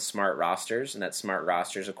see on smart rosters, and that smart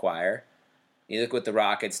rosters acquire. You look what the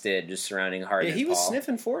Rockets did just surrounding Harden. Yeah, he was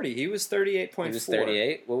sniffing 40. He was 38.4. He was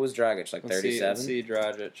 38. What was Dragic, like 37? Let's see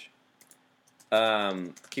Dragic.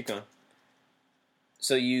 Keep going.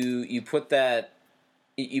 So you put that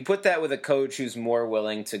with a coach who's more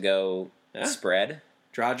willing to go spread.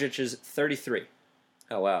 Dragic is 33.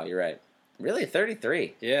 Oh wow, you're right. Really,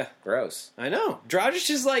 33? Yeah, gross. I know. Dragic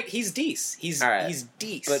is like he's decent. He's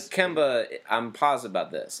decent. But Kemba, I'm positive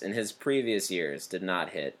about this. In his previous years, did not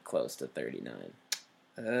hit close to 39.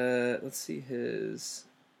 Let's see his.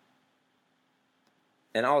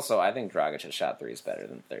 And also, I think Dragic has shot threes better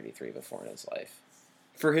than 33 before in his life.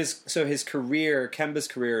 For his career, Kemba's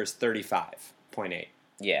career is 35.8.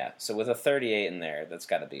 Yeah, so with a 38 in there, that's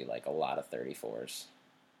got to be like a lot of 34s.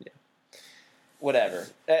 Yeah. Whatever.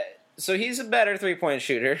 So he's a better 3-point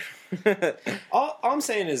shooter. all I'm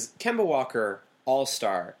saying is Kemba Walker,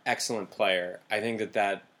 all-star, excellent player. I think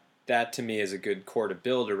that to me is a good core to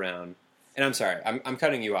build around. And I'm sorry, I'm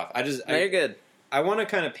cutting you off. No, you're good. I want to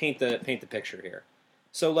kind of paint the picture here.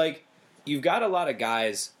 So like you've got a lot of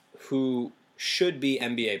guys who should be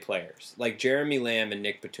NBA players, like Jeremy Lamb and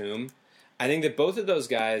Nick Batum. I think that both of those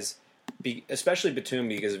guys, especially Batum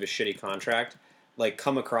because of his shitty contract, like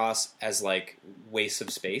come across as like wastes of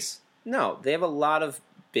space. No, they have a lot of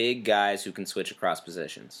big guys who can switch across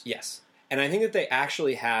positions. Yes. And I think that they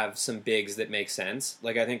actually have some bigs that make sense.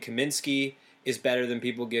 Like I think Kaminsky is better than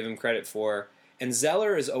people give him credit for. And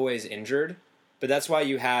Zeller is always injured, but that's why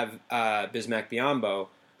you have Bismack Biyombo,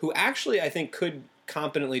 who actually I think could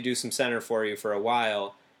competently do some center for you for a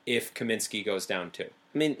while if Kaminsky goes down too.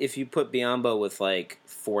 I mean, if you put Biyombo with like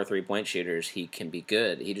 4 3-point shooters, he can be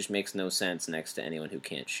good. He just makes no sense next to anyone who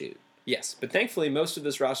can't shoot. Yes, but thankfully most of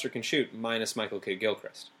this roster can shoot, minus Michael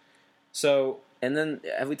Kidd-Gilchrist. So, and then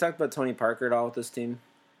have we talked about Tony Parker at all with this team?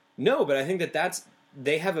 No, but I think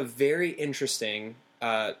they have a very interesting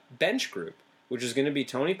bench group, which is going to be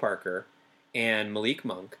Tony Parker and Malik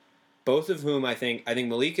Monk, both of whom I think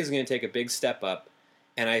Malik is going to take a big step up,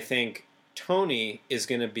 and I think Tony is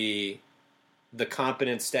going to be the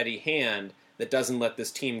competent, steady hand that doesn't let this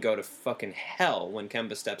team go to fucking hell when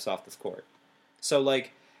Kemba steps off this court. So,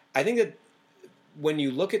 like, I think that when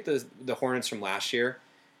you look at the Hornets from last year,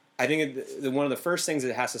 I think one of the first things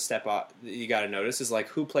that has to step up, that you got to notice, is like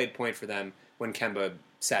who played point for them when Kemba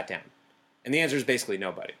sat down, and the answer is basically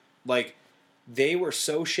nobody. Like they were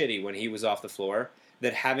so shitty when he was off the floor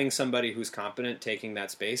that having somebody who's competent taking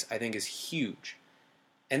that space, I think, is huge.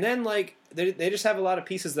 And then like they just have a lot of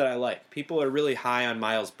pieces that I like. People are really high on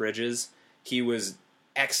Miles Bridges. He was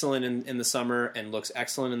excellent in the summer and looks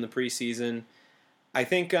excellent in the preseason. I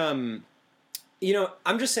think, I'm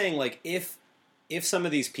just saying, like, if some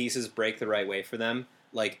of these pieces break the right way for them,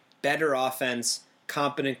 like better offense,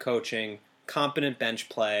 competent coaching, competent bench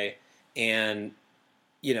play, and,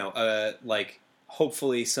 like,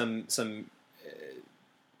 hopefully some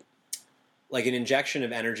like an injection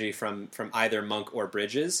of energy from either Monk or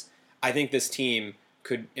Bridges, I think this team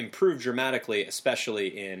could improve dramatically, especially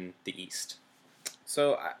in the East.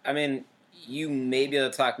 So, I mean, you may be able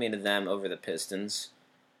to talk me into them over the Pistons.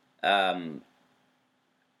 But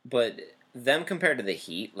them compared to the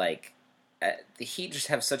Heat, like, the Heat just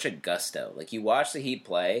have such a gusto. Like, you watch the Heat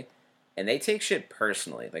play, and they take shit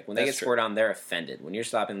personally. Like, when they get scored on, they're offended. When you're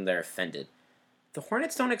stopping them, they're offended. The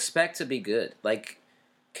Hornets don't expect to be good. Like,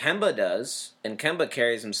 Kemba does, and Kemba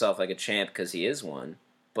carries himself like a champ because he is one.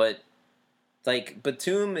 But, like,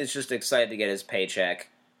 Batum is just excited to get his paycheck.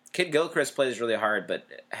 Kid Gilchrist plays really hard, but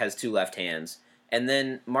has two left hands. And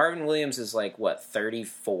then Marvin Williams is like, what,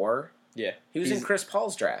 34? Yeah. He was in Chris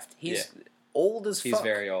Paul's draft. He's old as fuck. He's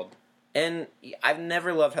very old. And I've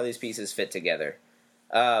never loved how these pieces fit together.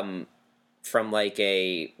 From like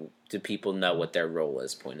do people know what their role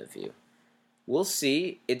is point of view. We'll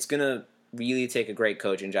see. It's going to really take a great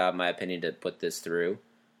coaching job, in my opinion, to put this through.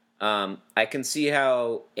 I can see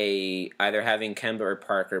how either having Kemba or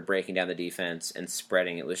Parker breaking down the defense and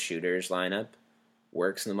spreading it with shooters lineup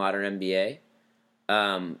works in the modern NBA.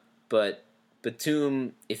 But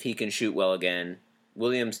Batum, if he can shoot well again,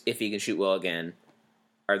 Williams, if he can shoot well again,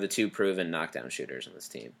 are the two proven knockdown shooters on this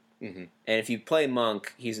team. Mm-hmm. And if you play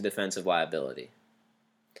Monk, he's a defensive liability.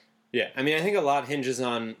 Yeah, I mean, I think a lot hinges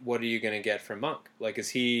on what are you going to get from Monk. Like, is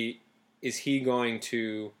he going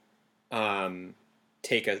to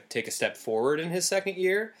take a step forward in his second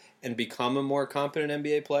year and become a more competent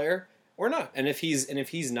NBA player, or not? And if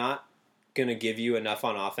he's not going to give you enough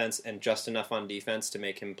on offense and just enough on defense to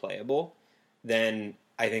make him playable, then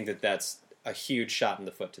I think that's a huge shot in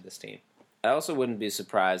the foot to this team. I also wouldn't be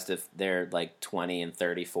surprised if they're like 20 and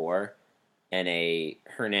 34 and a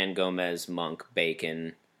Hernan Gomez, Monk,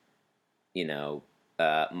 Bacon,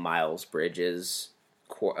 Miles Bridges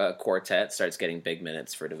quartet starts getting big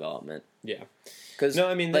minutes for development. Yeah. Because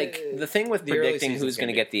the thing with predicting who's going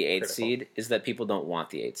to get the 8th seed is that people don't want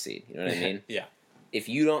the 8th seed. You know what I mean? Yeah. If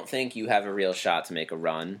you don't think you have a real shot to make a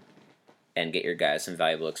run and get your guys some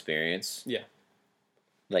valuable experience,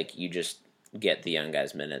 like you just get the young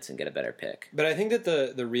guys minutes and get a better pick. But I think that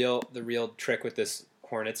the real trick with this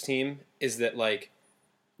Hornets team is that, like,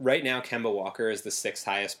 right now Kemba Walker is the 6th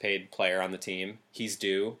highest paid player on the team. He's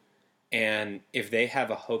due. And if they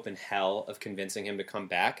have a hope in hell of convincing him to come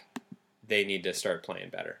back, they need to start playing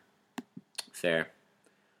better. Fair.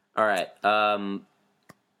 All right.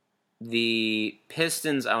 The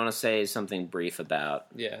Pistons, I want to say something brief about.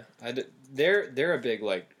 Yeah. They're a big,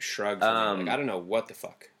 like, shrug for me. Like, I don't know what the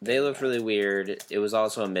fuck. They looked really weird. It was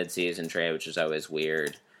also a midseason trade, which is always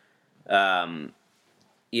weird. Reggie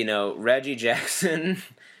Jackson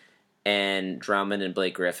and Drummond and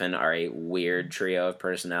Blake Griffin are a weird trio of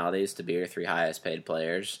personalities to be your 3 highest paid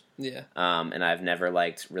players. Yeah. And I've never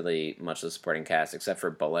liked really much of the supporting cast, except for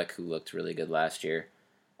Bullock, who looked really good last year.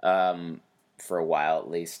 For a while, at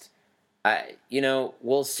least.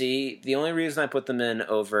 We'll see. The only reason I put them in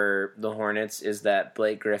over the Hornets is that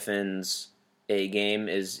Blake Griffin's A game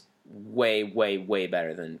is way, way, way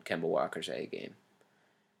better than Kemba Walker's A game.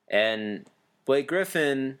 And Blake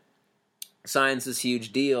Griffin signs this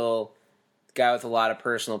huge deal. Guy with a lot of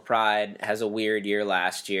personal pride, has a weird year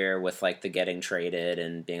last year with like the getting traded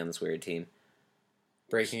and being on this weird team.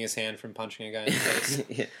 Breaking his hand from punching a guy in the face.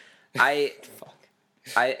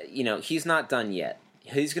 He's not done yet.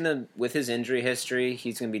 He's gonna, with his injury history,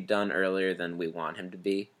 he's gonna be done earlier than we want him to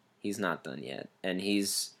be. He's not done yet, and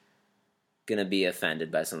he's gonna be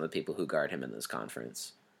offended by some of the people who guard him in this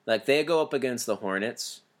conference. Like, they go up against the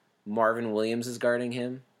Hornets. Marvin Williams is guarding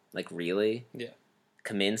him. Like, really? Yeah.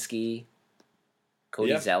 Kaminsky,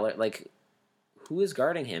 Cody Zeller. Like, who is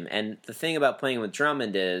guarding him? And the thing about playing with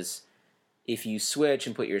Drummond is, if you switch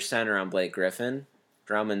and put your center on Blake Griffin,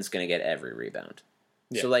 Drummond's gonna get every rebound.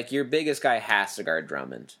 Yeah. So, like, your biggest guy has to guard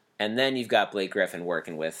Drummond. And then you've got Blake Griffin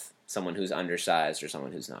working with someone who's undersized or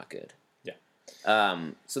someone who's not good. Yeah.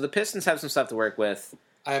 So the Pistons have some stuff to work with.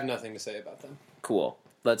 I have nothing to say about them. Cool.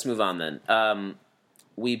 Let's move on then.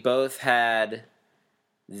 We both had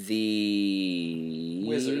the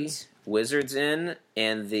Wizards in,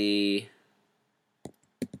 and the...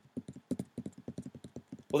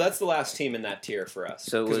 Well, that's the last team in that tier for us.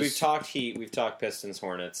 So because we've talked Heat, we've talked Pistons,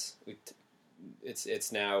 Hornets.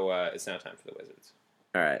 It's now time for the Wizards.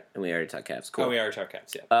 All right, and we already talked Cavs. Cool. Oh, we already talked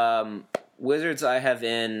Cavs. Yeah. Wizards, I have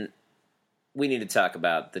in. We need to talk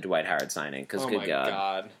about the Dwight Howard signing because good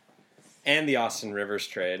God, and the Austin Rivers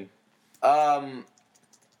trade. I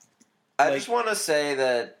just want to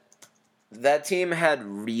say that team had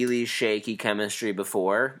really shaky chemistry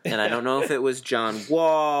before, and I don't know if it was John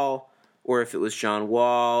Wall. Or if it was John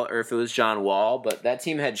Wall, but that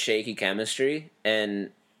team had shaky chemistry,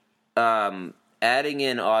 and adding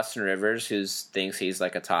in Austin Rivers, who thinks he's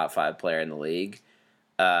like a top 5 player in the league,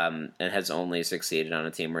 and has only succeeded on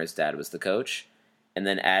a team where his dad was the coach, and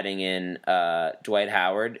then adding in Dwight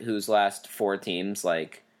Howard, whose last 4 teams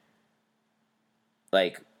like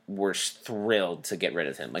were thrilled to get rid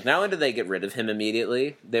of him. Like, not only did they get rid of him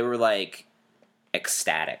immediately, they were like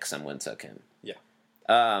ecstatic someone took him. Yeah.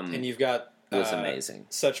 And And you've got it was amazing.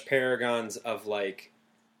 Such paragons of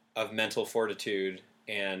mental fortitude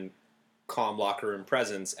and calm locker room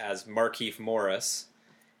presence as Markieff Morris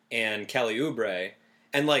and Kelly Oubre.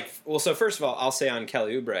 And so first of all, I'll say on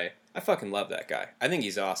Kelly Oubre, I fucking love that guy. I think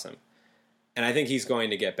he's awesome. And I think he's going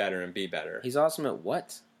to get better and be better. He's awesome at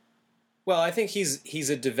what? Well, I think he's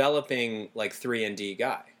a developing 3-and-D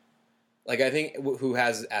guy. I think who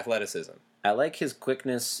has athleticism. I like his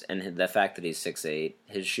quickness and the fact that he's 6'8".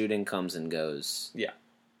 His shooting comes and goes. Yeah.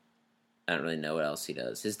 I don't really know what else he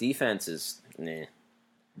does. His defense is nah.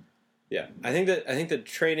 Yeah, I think that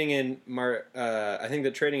trading in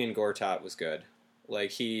Gortat was good.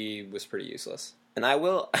 He was pretty useless. And I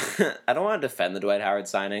will. I don't want to defend the Dwight Howard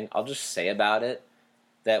signing. I'll just say about it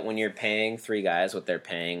that when you're paying 3 guys what they're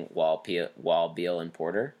paying Wall, Beal, and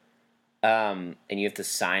Porter, and you have to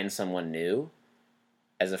sign someone new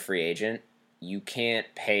as a free agent, you can't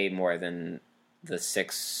pay more than the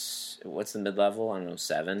 6. What's the mid level? I don't know,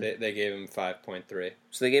 7. They gave him 5.3.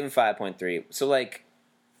 So they gave him 5.3. So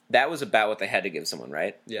that was about what they had to give someone,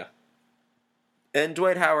 right? Yeah. And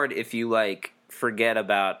Dwight Howard, if you forget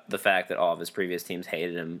about the fact that all of his previous teams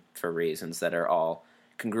hated him for reasons that are all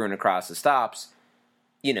congruent across the stops,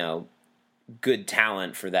 good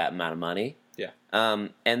talent for that amount of money. Yeah.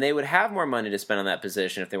 And they would have more money to spend on that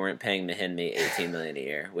position if they weren't paying Mahinmi $18 million a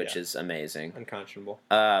year, which is amazing. Unconscionable.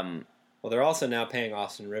 Well, they're also now paying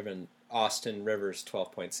Austin Rivers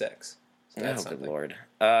 12.6. So that's good something. Lord.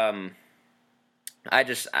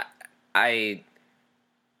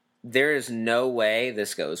 There is no way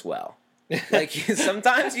this goes well.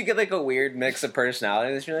 Sometimes you get a weird mix of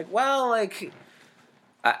personalities. You're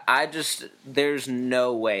there's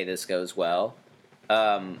no way this goes well.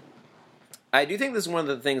 I do think this is one of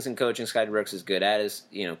the things in coaching Scotty Brooks is good at is,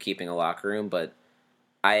 keeping a locker room, but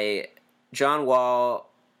John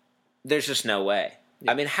Wall, there's just no way.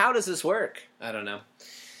 Yeah. I mean, how does this work? I don't know.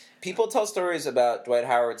 People tell stories about Dwight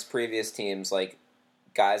Howard's previous teams,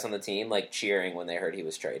 guys on the team, cheering when they heard he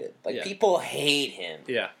was traded. People hate him.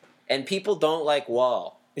 Yeah. And people don't like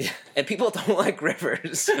Wall. Yeah. And people don't like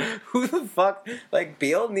Rivers. Who the fuck?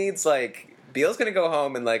 Beal needs, Beal's gonna go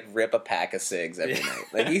home and, rip a pack of cigs every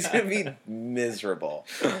night. He's gonna be miserable.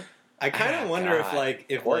 I kind of wonder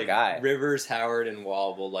if guy. Rivers, Howard, and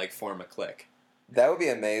Wall will, like, form a clique. That would be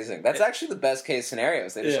amazing. That's actually the best case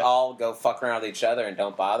scenarios. They just all go fuck around with each other and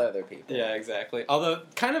don't bother other people. Yeah, exactly. Although,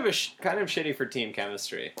 kind of shitty for team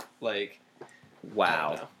chemistry. Like,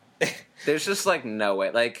 wow. There's just, like, no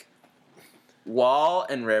way. Like, Wall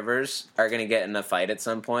and Rivers are going to get in a fight at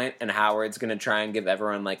some point, and Howard's going to try and give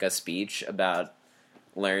everyone, like, a speech about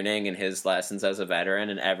learning and his lessons as a veteran,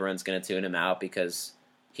 and everyone's going to tune him out because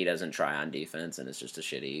he doesn't try on defense and is just a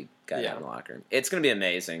shitty guy down in the locker room. It's going to be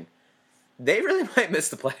amazing. They really might miss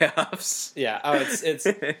the playoffs. Yeah. Oh, it's it's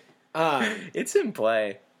in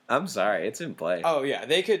play. I'm sorry, it's in play. Oh yeah,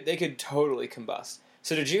 they could totally combust.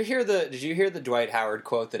 So did you hear the Dwight Howard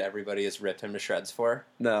quote that everybody has ripped him to shreds for?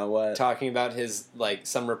 No, what? Talking about his, like,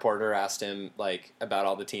 some reporter asked him, like, about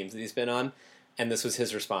all the teams that he's been on, and this was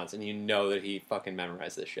his response, and you know that he fucking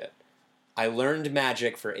memorized this shit. I learned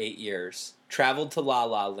magic for 8 years, traveled to La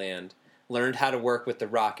La Land, learned how to work with the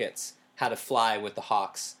Rockets, how to fly with the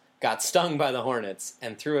Hawks, got stung by the Hornets,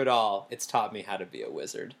 and through it all, it's taught me how to be a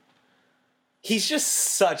wizard. He's just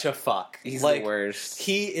such a fuck. He's the worst.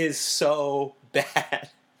 He is so bad.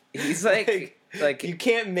 He's like you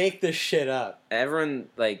can't make this shit up. Everyone,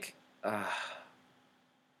 like,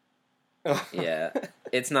 yeah,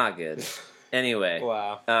 it's not good. Anyway,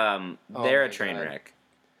 wow. They're a train wreck.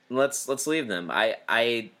 Let's leave them. I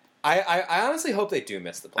honestly hope they do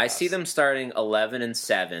miss the playoffs. I see them starting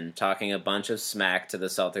 11-7, talking a bunch of smack to the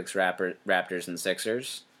Celtics, Raptors, and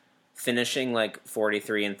Sixers, finishing like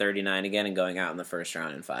 43-39 again, and going out in the first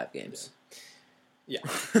round in 5 games. Yeah,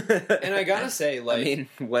 and I gotta say, like, I mean,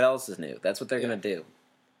 what else is new? That's what they're gonna do.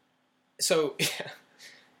 So,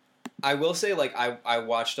 I will say, like, I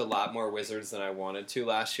watched a lot more Wizards than I wanted to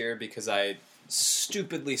last year because I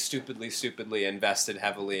stupidly invested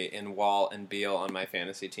heavily in Wall and Beal on my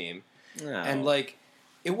fantasy team. No. And, like,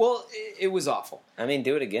 it was awful. I mean,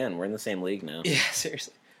 do it again. We're in the same league now. Yeah,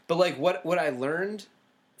 seriously. But, like, what I learned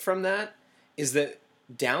from that is that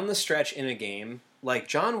down the stretch in a game, like,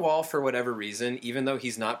 John Wall, for whatever reason, even though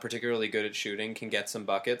he's not particularly good at shooting, can get some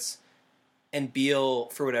buckets. and Beal,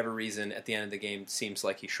 for whatever reason, at the end of the game, seems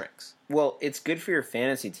like he shrinks. Well, it's good for your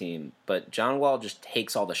fantasy team, but John Wall just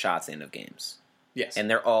takes all the shots at the end of games. Yes. And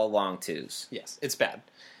they're all long twos. Yes, it's bad.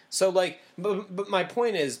 So, like, but my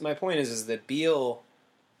point is that Beal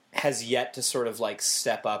has yet to sort of, like,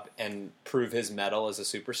 step up and prove his mettle as a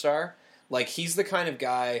superstar. Like, he's the kind of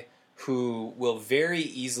guy who will very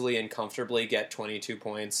easily and comfortably get 22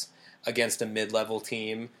 points against a mid-level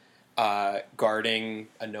team guarding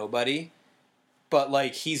a nobody. But,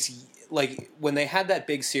 like, he's, like, when they had that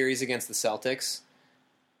big series against the Celtics,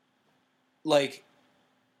 like,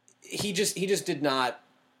 he just did not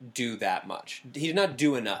do that much. He did not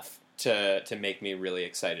do enough to make me really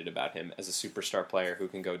excited about him as a superstar player who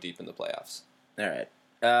can go deep in the playoffs. All right.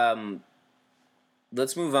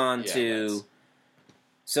 Let's move on to...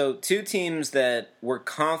 So, two teams that we're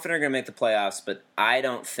confident are going to make the playoffs, but I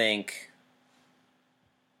don't think...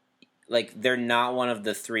 Like, they're not one of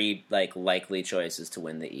the three, like, likely choices to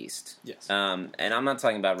win the East. Yes. And I'm not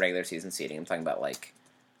talking about regular season seeding. I'm talking about, like,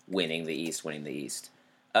 winning the East.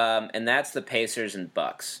 And that's the Pacers and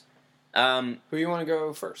Bucks. Who do you want to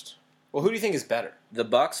go first? Well, who do you think is better? The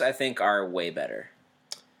Bucks, I think, are way better.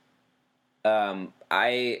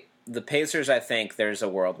 The Pacers, I think, there's a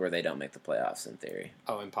world where they don't make the playoffs, in theory.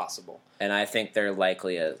 Oh, impossible. And I think they're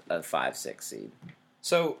likely a 5-6 seed.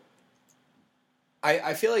 So...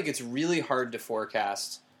 I feel like it's really hard to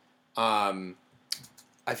forecast. I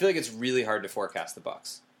feel like it's really hard to forecast the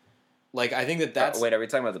Bucks. Like, I think that's... Wait, are we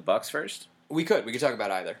talking about the Bucks first? We could talk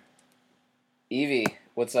about either. Evie,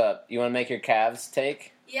 what's up? You want to make your Cavs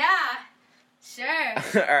take? Yeah, sure.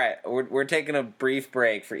 All right, we're taking a brief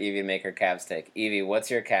break for Evie to make her Cavs take. Evie,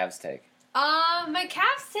 what's your Cavs take? My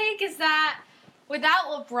Cavs take is that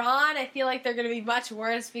without LeBron, I feel like they're going to be much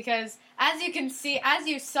worse because, as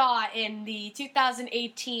you saw in the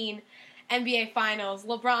 2018 NBA Finals,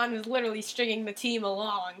 LeBron was literally stringing the team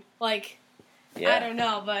along. Like, I don't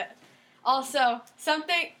know, but also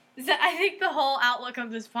something. I think the whole outlook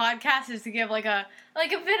of this podcast is to give like a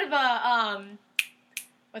bit of a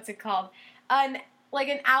what's it called? An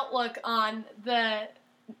outlook on the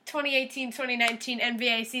 2018-2019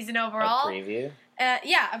 NBA season overall. A preview?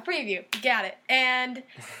 Yeah, a preview. Got it. And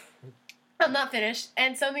I'm not finished.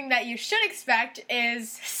 And something that you should expect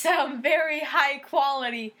is some very high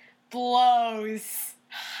quality blows.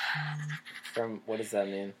 What does that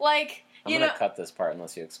mean? Like, I'm going to cut this part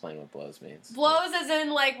unless you explain what blows means. Blows as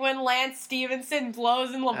in, like, when Lance Stevenson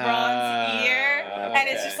blows in LeBron's ear. Okay. And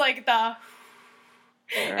it's just like the...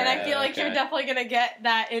 And I feel like you're definitely going to get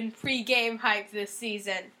that in pre-game hype this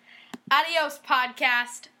season. Adios,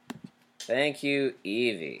 podcast. Thank you,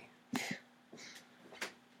 Evie.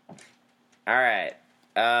 All right.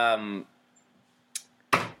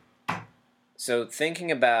 So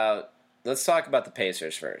thinking about... Let's talk about the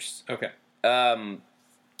Pacers first. Okay.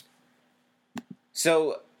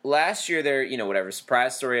 So last year they're,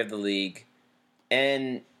 surprise story of the league.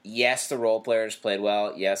 And yes, the role players played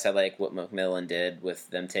well. Yes, I like what McMillan did with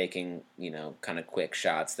them taking, kind of quick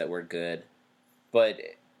shots that were good. But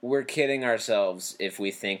we're kidding ourselves if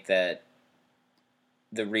we think that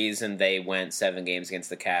the reason they went 7 games against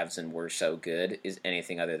the Cavs and were so good is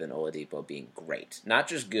anything other than Oladipo being great. Not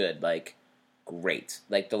just good, like, great.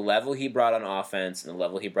 Like, the level he brought on offense and the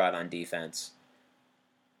level he brought on defense,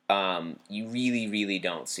 you really, really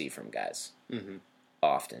don't see from guys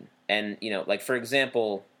often. And, for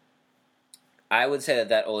example, I would say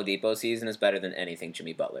that Oladipo season is better than anything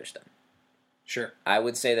Jimmy Butler's done. Sure. I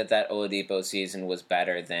would say that Oladipo season was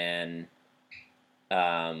better than...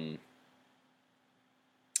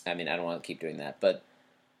 I don't want to keep doing that, but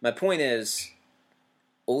my point is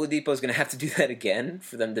Oladipo's going to have to do that again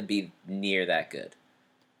for them to be near that good.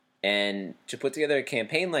 And to put together a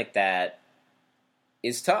campaign like that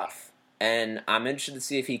is tough. And I'm interested to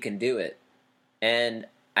see if he can do it. And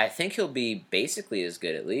I think he'll be basically as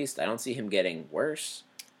good, at least. I don't see him getting worse.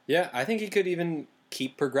 Yeah, I think he could even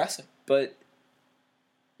keep progressing. But,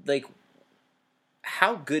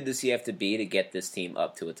 how good does he have to be to get this team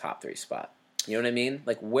up to a top 3 spot? You know what I mean?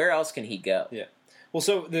 Like, where else can he go? Yeah. Well,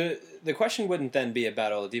 so the question wouldn't then be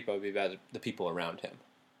about Oladipo, it would be about the people around him.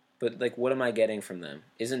 But, what am I getting from them?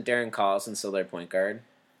 Isn't Darren Collison still their point guard?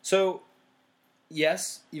 So,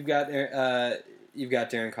 yes, you've got Darren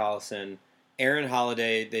Collison. Aaron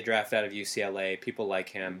Holiday, they drafted out of UCLA. People like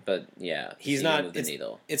him. But, yeah, he's not move the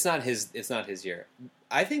needle. It's not his year.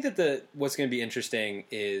 I think that what's going to be interesting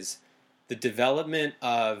is the development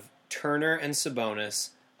of Turner and Sabonis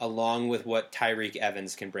along with what Tyreke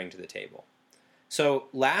Evans can bring to the table. So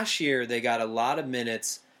last year they got a lot of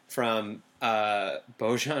minutes from Bojan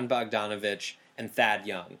Bogdanovic and Thad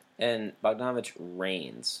Young. And Bogdanovic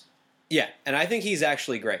reigns. Yeah, and I think he's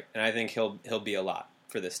actually great, and I think he'll be a lot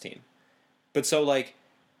for this team. But so like,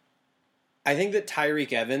 I think that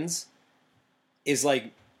Tyreek Evans is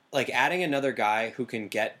like adding another guy who can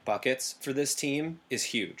get buckets for this team is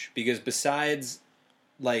huge, because besides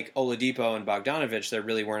like Oladipo and Bogdanovich, there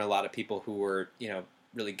really weren't a lot of people who were,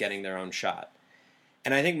 really getting their own shot.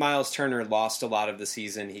 And I think Miles Turner lost a lot of the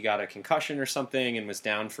season. He got a concussion or something and was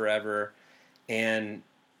down forever. And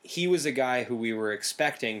he was a guy who we were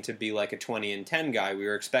expecting to be like a 20 and 10 guy. We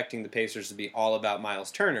were expecting the Pacers to be all about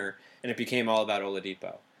Miles Turner, and it became all about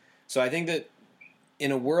Oladipo. So I think that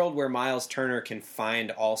in a world where Miles Turner can find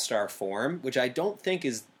all-star form, which I don't think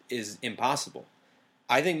is impossible,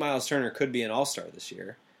 I think Miles Turner could be an all-star this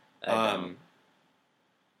year. I don't.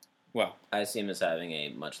 Well, I see him as having a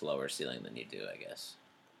much lower ceiling than you do, I guess.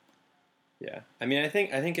 yeah. I mean, I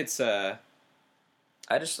think it's I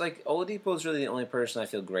just like Oladipo is really the only person I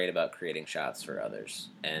feel great about creating shots for others.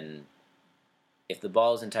 And if the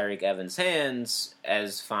ball is in Tyreek Evans' hands,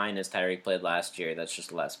 as fine as Tyreek played last year, that's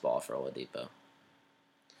just less ball for Oladipo.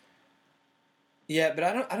 yeah, but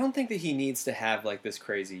I don't think that he needs to have like this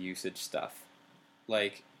crazy usage stuff.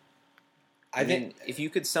 Like, I mean, if you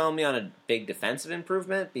could sell me on a big defensive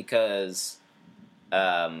improvement, because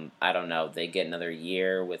I don't know, they get another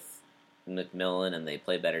year with McMillan and they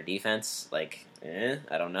play better defense, like,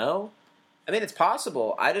 I don't know. I mean, it's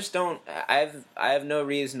possible. I just don't. I have no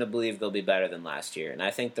reason to believe they'll be better than last year, and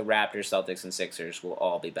I think the Raptors, Celtics, and Sixers will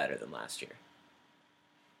all be better than last year,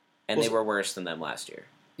 and they were worse than them last year.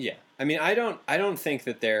 Yeah, I mean, I don't think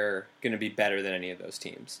that they're going to be better than any of those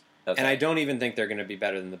teams, and I don't even think they're going to be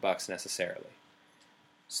better than the Bucks necessarily.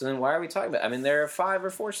 So then, why are we talking about? I mean, they're a 5 or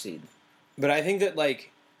 4 seed. But I think that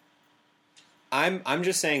like, I'm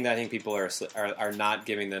just saying that I think people are not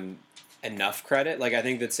giving them enough credit. Like, I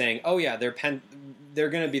think that saying, oh yeah, they're going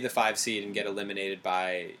to be the 5 seed and get eliminated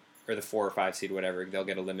by, or the 4 or 5 seed, whatever, they'll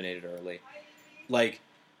get eliminated early. Like,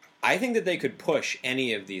 I think that they could push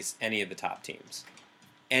any of the top teams,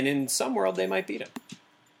 and in some world they might beat them.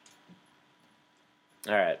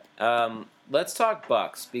 All right, let's talk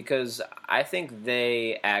Bucks, because I think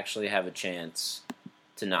they actually have a chance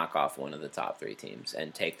to knock off one of the top 3 teams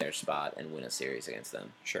and take their spot and win a series against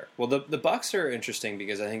them. Sure. Well, the Bucks are interesting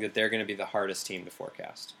because I think that they're going to be the hardest team to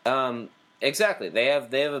forecast. Exactly. They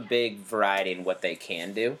have a big variety in what they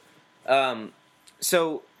can do.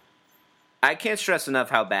 So I can't stress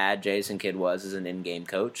enough how bad Jason Kidd was as an in-game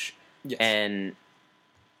coach. Yes. And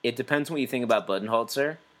it depends on what you think about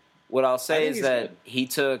Budenholzer. What I'll say is that good. He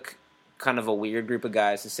took kind of a weird group of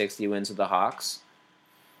guys to 60 wins with the Hawks,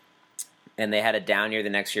 and they had a down year the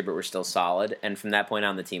next year, but were still solid. And from that point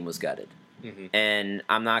on, the team was gutted. Mm-hmm. And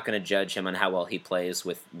I'm not going to judge him on how well he plays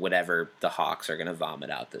with whatever the Hawks are going to vomit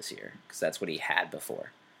out this year, because that's what he had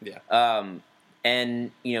before. Yeah.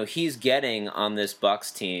 And he's getting on this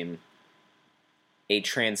Bucks team a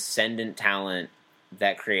transcendent talent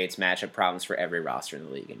that creates matchup problems for every roster in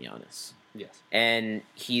the league in Giannis. Yes. And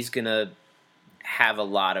he's going to have a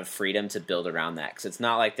lot of freedom to build around that, because it's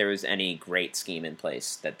not like there was any great scheme in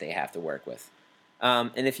place that they have to work with.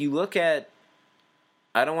 And if you look at,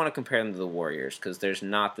 I don't want to compare them to the Warriors, because there's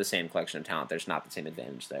not the same collection of talent. There's not the same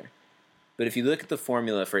advantage there. But if you look at the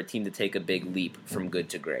formula for a team to take a big leap from good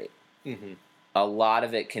to great, mm-hmm. a lot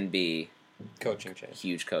of it can be coaching change.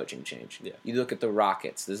 Huge coaching change. Yeah. You look at the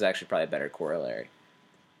Rockets. This is actually probably a better corollary.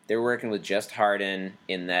 They're working with just Harden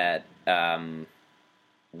in that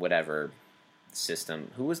whatever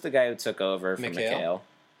system. Who was the guy who took over from McHale?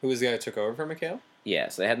 Who was the guy who took over from McHale? Yeah,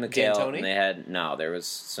 so they had McHale. D'Antoni? And there was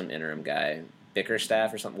some interim guy.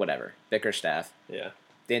 Bickerstaff or something, whatever. Bickerstaff. Yeah.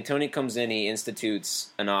 D'Antoni comes in, he institutes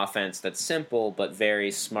an offense that's simple but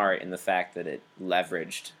very smart in the fact that it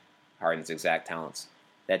leveraged Harden's exact talents.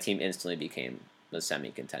 That team instantly became a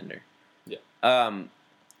semi-contender. Yeah.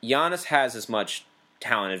 Giannis has as much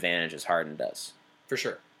talent advantage as Harden does. For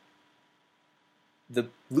sure. The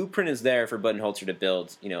blueprint is there for Budenholzer to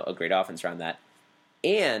build, a great offense around that.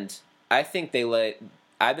 And I think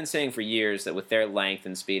I've been saying for years that with their length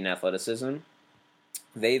and speed and athleticism,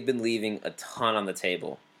 they've been leaving a ton on the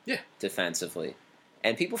table defensively.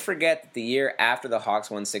 And people forget that the year after the Hawks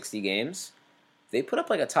won 60 games, they put up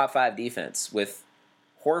like a top 5 defense with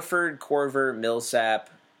Horford, Korver, Millsap,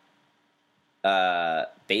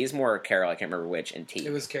 Bazemore or Carroll, I can't remember which, and T.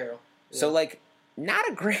 It was Carroll. Yeah. So, not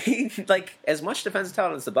a great, as much defensive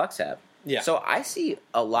talent as the Bucks have. Yeah. So I see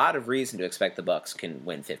a lot of reason to expect the Bucks can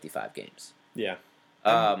win 55 games. Yeah.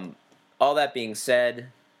 All that being said,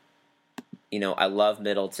 I love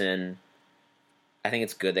Middleton. I think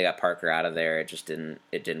it's good they got Parker out of there. It just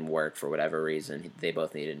didn't work for whatever reason. They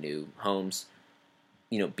both needed new homes.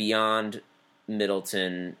 Beyond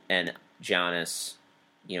Middleton and Giannis,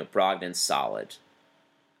 Brogdon's solid.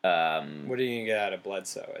 What are you going to get out of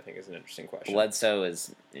Bledsoe, I think is an interesting question. Bledsoe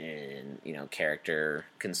is, character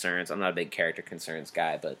concerns. I'm not a big character concerns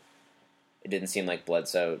guy, but it didn't seem like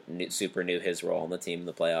Bledsoe super knew his role on the team in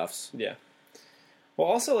the playoffs. Yeah. Well,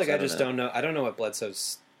 also, like, So I just don't know. I don't know what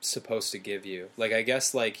Bledsoe's supposed to give you. Like, I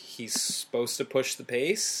guess, like, he's supposed to push the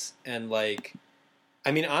pace, and, like, I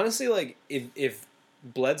mean, honestly, like, if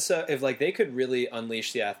Bledsoe, if, like, they could really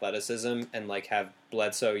unleash the athleticism and, like, have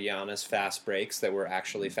Bledsoe, Giannis fast breaks that were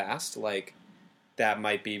actually fast, like, that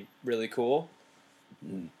might be really cool.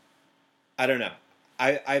 I don't know.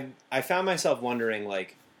 I found myself wondering,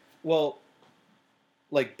 like, well,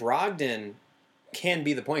 like, Brogdon can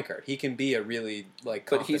be the point guard. He can be a really, like,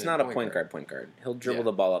 But he's not a point point guard. He'll dribble Yeah.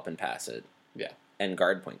 the ball up and pass it. Yeah. And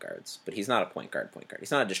guard point guards. But he's not a point guard.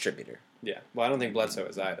 He's not a distributor. Yeah. Well, I don't think Bledsoe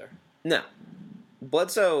is either. No.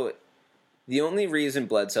 Bledsoe, the only reason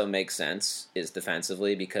Bledsoe makes sense is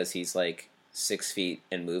defensively because he's like 6 feet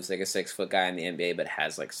and moves like a 6-foot guy in the NBA, but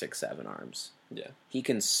has like 6'7" arms. Yeah. He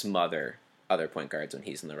can smother other point guards when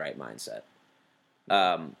he's in the right mindset.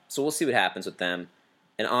 So we'll see what happens with them.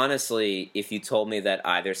 And honestly, if you told me that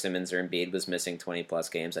either Simmons or Embiid was missing 20-plus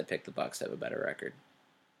games, I'd pick the Bucks to have a better record.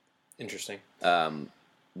 Interesting.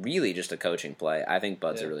 Really just a coaching play. I think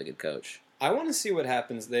Bud's Yeah. a really good coach. I want to see what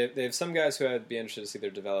happens. They have some guys who I'd be interested to see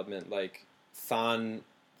their development, like Thon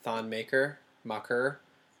Maker,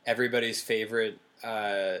 everybody's favorite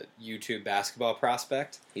YouTube basketball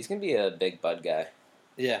prospect. He's going to be a big Bud guy.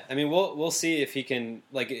 Yeah, I mean, we'll see if he can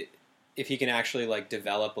actually like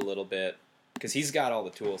develop a little bit because he's got all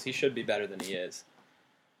the tools. He should be better than he is.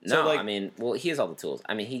 No, So, like- I mean, well, he has all the tools.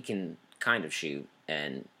 I mean, he can kind of shoot,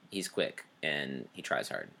 and he's quick, and he tries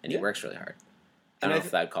hard, and Yeah. he works really hard. I And don't I know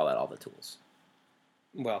if I'd call that all the tools.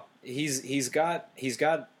 Well, he's got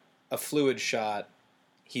a fluid shot.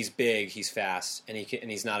 He's big. He's fast, and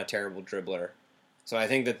he's not a terrible dribbler. So I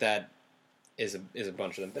think that is a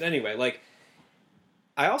bunch of them. But anyway, like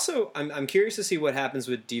I'm curious to see what happens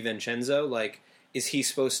with DiVincenzo. Like, is he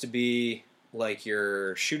supposed to be like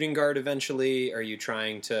your shooting guard eventually? Are you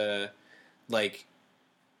trying to like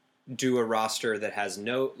do a roster that has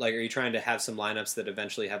no, like, are you trying to have some lineups that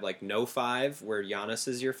eventually have like no 5 where Giannis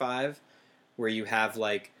is your 5, where you have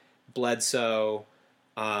like Bledsoe,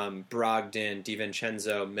 Brogdon,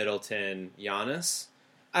 DiVincenzo, Middleton, Giannis?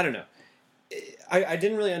 I don't know. I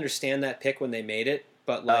didn't really understand that pick when they made it,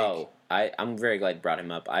 but like, I'm very glad you brought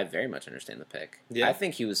him up. I very much understand the pick. Yeah. I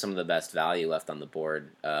think he was some of the best value left on the board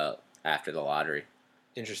after the lottery.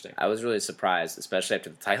 interesting. I was really surprised, especially after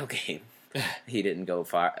the title game. He didn't go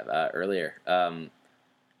far earlier.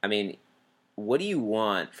 I mean, what do you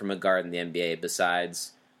want from a guard in the NBA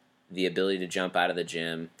besides the ability to jump out of the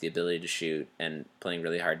gym, the ability to shoot, and playing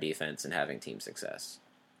really hard defense and having team success?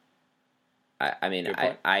 I mean, Good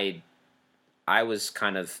point. I was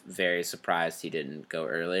kind of very surprised he didn't go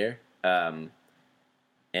earlier. And,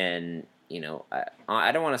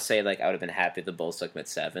 I don't want to say, like, I would have been happy if the Bulls took him at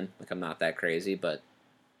 7. Like, I'm not that crazy, but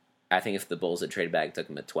I think if the Bulls had traded back and took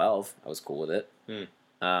him at 12, I was cool with it.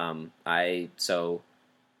 I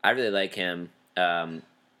really like him. And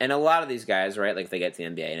a lot of these guys, right, like, they get to the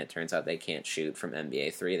NBA and it turns out they can't shoot from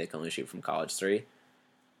NBA 3. They can only shoot from college 3.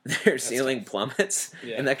 Their ceiling plummets.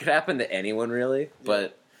 Yeah. And that could happen to anyone, really.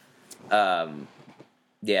 But, I'm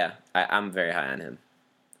very high on him.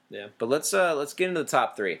 Yeah, But let's get into the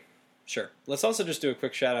top 3. sure. Let's also just do a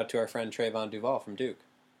quick shout out to our friend Trayvon Duval from Duke.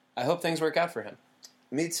 I hope things work out for him.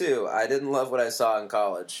 Me too. I didn't love what I saw in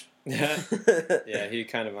college. Yeah, he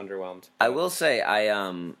kind of underwhelmed. I will say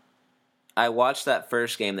I watched that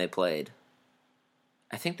first game they played.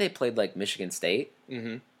 I think they played like Michigan State,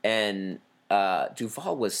 and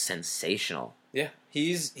Duval was sensational. Yeah,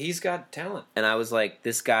 he's got talent. And I was like,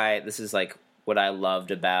 this is like what I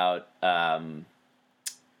loved about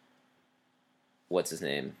what's his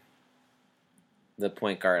name, the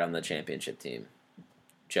point guard on the championship team,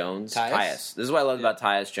 Jones. Tyus? This is what I loved about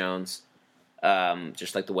Tyus Jones.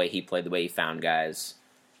 Just like the way he played, the way he found guys,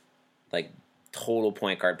 like total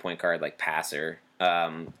point guard, like passer,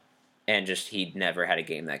 and just he never had a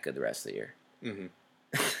game that good the rest of the year.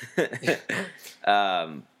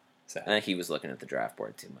 I think he was looking at the draft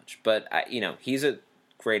board too much, but he's a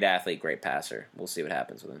great athlete, great passer. We'll see what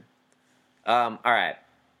happens with him. All right,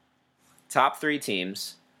 top 3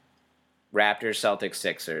 teams: Raptors, Celtics,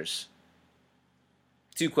 Sixers.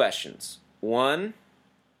 2 questions. 1.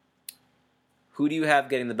 Who do you have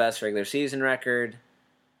getting the best regular season record?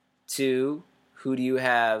 2, who do you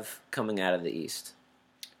have coming out of the East?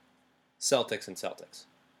 Celtics and Celtics.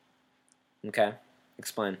 Okay,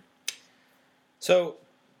 explain. So,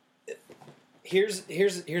 Here's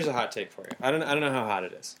a hot take for you. I don't know how hot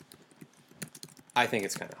it is. I think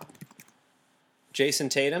it's kind of hot. Jason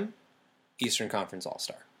Tatum, Eastern Conference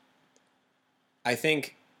All-Star. I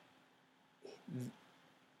think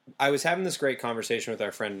I was having this great conversation with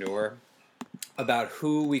our friend Noor about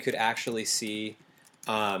who we could actually see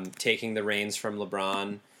taking the reins from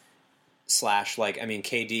LeBron /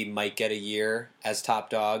 KD might get a year as top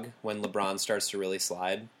dog when LeBron starts to really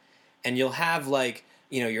slide. And you'll have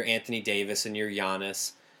your Anthony Davis and your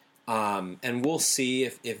Giannis. And we'll see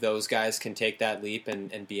if those guys can take that leap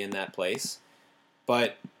and be in that place.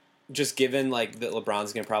 But just given that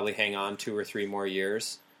LeBron's going to probably hang on 2 or 3 more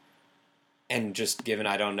years, and just given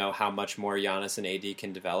I don't know how much more Giannis and AD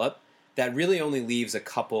can develop, that really only leaves a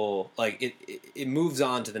couple. It moves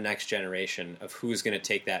on to the next generation of who's going to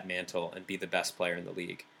take that mantle and be the best player in the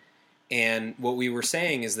league. And what we were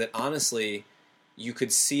saying is that honestly, you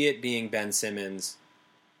could see it being Ben Simmons,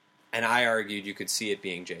 and I argued you could see it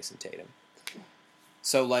being Jason Tatum.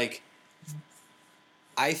 So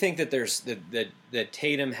I think that there's that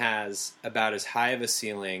Tatum has about as high of a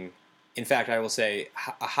ceiling. In fact, I will say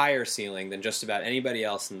a higher ceiling than just about anybody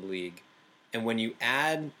else in the league. And when you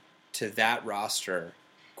add to that roster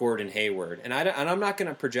Gordon Hayward, and I'm not going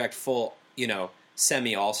to project full,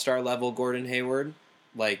 semi All-Star level Gordon Hayward,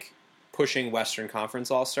 pushing Western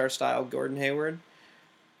Conference All-Star style Gordon Hayward.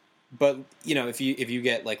 But if you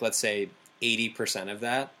get let's say 80% of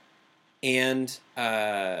that, and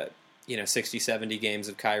 60, 70 games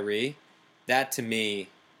of Kyrie, that to me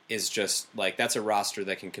is just that's a roster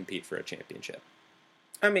that can compete for a championship.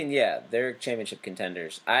 I mean, yeah, they're championship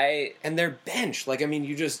contenders. And their bench, they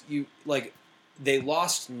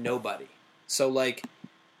lost nobody. So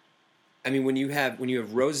when you have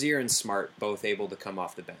Rozier and Smart both able to come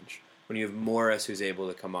off the bench, when you have Morris who's able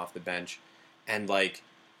to come off the bench, and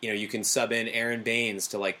you can sub in Aaron Baines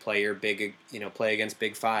to play your big, play against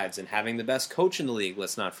big fives, and having the best coach in the league.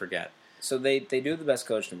 Let's not forget. So they do have the best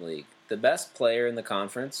coach in the league. The best player in the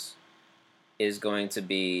conference is going to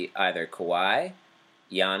be either Kawhi,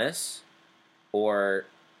 Giannis, or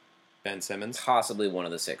Ben Simmons, possibly one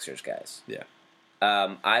of the Sixers guys. Yeah.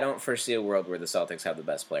 I don't foresee a world where the Celtics have the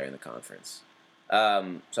best player in the conference.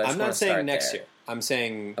 I'm not saying next year. I'm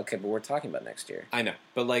saying... Okay, but we're talking about next year. I know.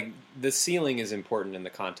 But, the ceiling is important in the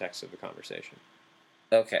context of the conversation.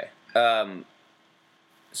 Okay.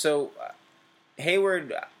 So,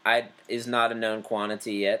 Hayward is not a known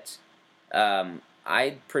quantity yet.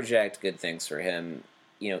 I project good things for him.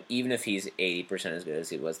 Even if he's 80% as good as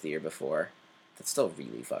he was the year before, that's still a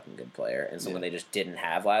really fucking good player, and someone they just didn't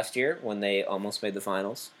have last year when they almost made the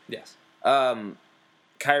finals. Yes.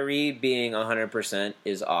 Kyrie being 100%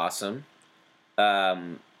 is awesome. I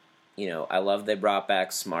love they brought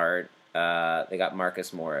back Smart. They got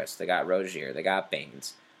Marcus Morris. They got Rozier. They got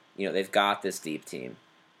Baines. They've got this deep team.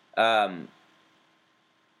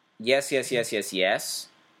 Yes.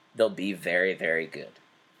 They'll be very, very good.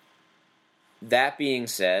 That being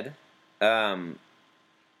said, I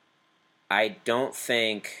don't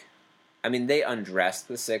think... I mean, they undressed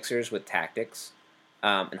the Sixers with tactics,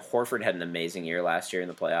 and Horford had an amazing year last year in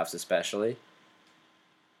the playoffs especially.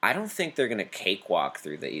 I don't think they're going to cakewalk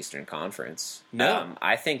through the Eastern Conference. No,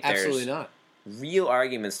 I think there's absolutely not. Real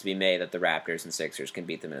arguments to be made that the Raptors and Sixers can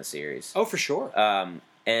beat them in a series. Oh, for sure.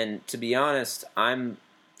 And to be honest, I'm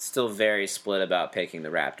still very split about picking the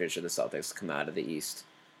Raptors or the Celtics to come out of the East.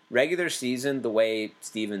 Regular season, the way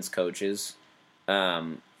Stevens coaches,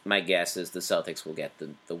 my guess is the Celtics will get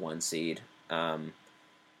the 1 seed.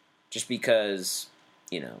 Just because,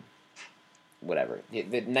 whatever.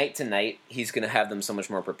 The night to night, he's going to have them so much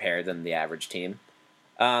more prepared than the average team.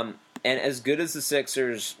 And as good as the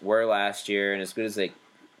Sixers were last year, and as good as they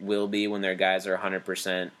will be when their guys are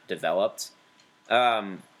 100% developed,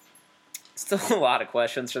 still a lot of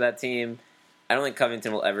questions for that team. I don't think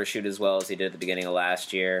Covington will ever shoot as well as he did at the beginning of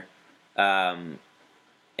last year. And,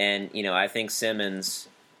 I think Simmons,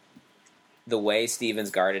 the way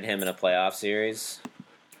Stevens guarded him in a playoff series,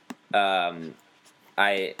 by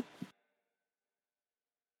the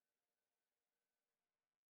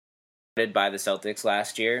Celtics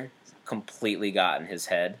last year, completely got in his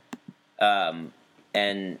head. And,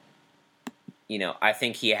 I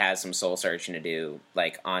think he has some soul searching to do,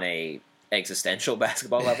 on a existential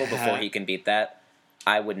basketball level before he can beat that.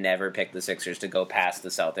 I would never pick the Sixers to go past the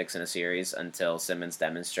Celtics in a series until Simmons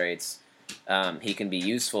demonstrates he can be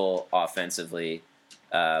useful offensively,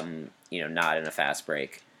 not in a fast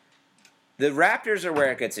break. The Raptors are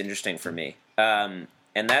where it gets interesting for me, and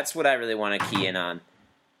that's what I really want to key in on.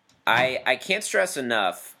 I can't stress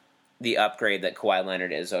enough the upgrade that Kawhi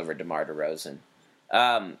Leonard is over DeMar DeRozan.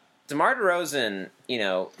 DeMar DeRozan,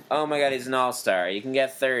 oh my God, he's an all-star. You can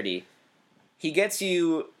get 30. He gets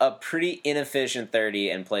you a pretty inefficient 30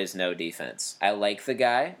 and plays no defense. I like the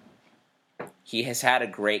guy. He has had a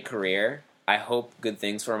great career. I hope good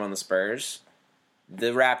things for him on the Spurs.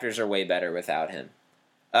 The Raptors are way better without him.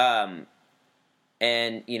 And,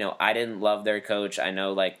 I didn't love their coach. I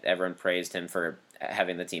know, everyone praised him for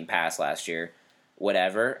having the team pass last year.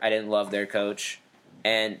 Whatever. I didn't love their coach.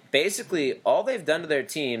 And basically, all they've done to their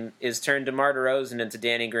team is turn DeMar DeRozan into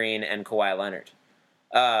Danny Green and Kawhi Leonard.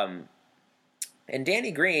 And Danny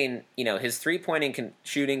Green, his three-point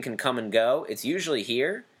shooting can come and go. It's usually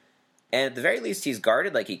here. And at the very least, he's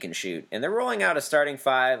guarded like he can shoot. And they're rolling out a starting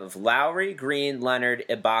five of Lowry, Green, Leonard,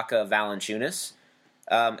 Ibaka, Valanciunas.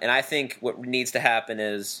 And I think what needs to happen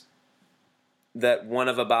is that one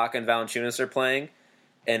of Ibaka and Valanciunas are playing,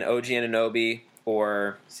 and OG Anunoby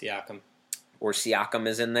or Siakam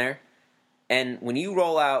is in there. And when you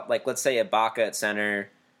roll out, let's say Ibaka at center,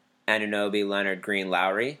 Anunoby, Leonard, Green,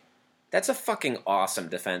 Lowry, that's a fucking awesome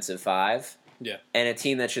defensive five. Yeah. And a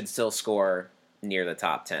team that should still score near the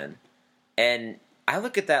top 10. And I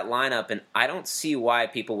look at that lineup, and I don't see why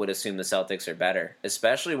people would assume the Celtics are better,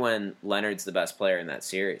 especially when Leonard's the best player in that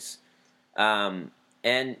series. And,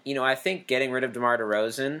 I think getting rid of DeMar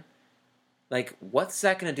DeRozan, what's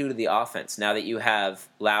that going to do to the offense now that you have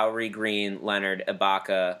Lowry, Green, Leonard,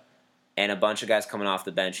 Ibaka, and a bunch of guys coming off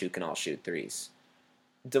the bench who can all shoot threes?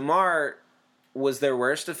 DeMar was their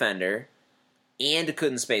worst defender and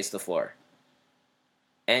couldn't space the floor.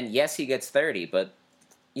 And yes, he gets 30, but,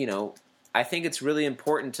 I think it's really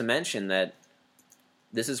important to mention that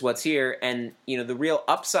this is what's here. And, the real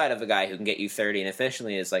upside of a guy who can get you 30 and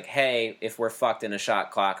efficiently is hey, if we're fucked in a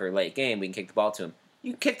shot clock or late game, we can kick the ball to him.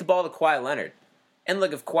 You can kick the ball to Kawhi Leonard. And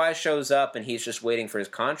look, if Kawhi shows up and he's just waiting for his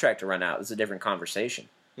contract to run out, it's a different conversation.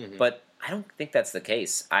 Mm-hmm. But I don't think that's the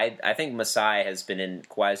case. I think Masai has been in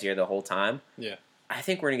Kawhi's ear the whole time. Yeah. I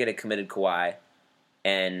think we're going to get a committed Kawhi.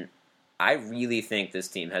 And I really think this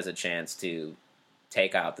team has a chance to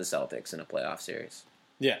take out the Celtics in a playoff series.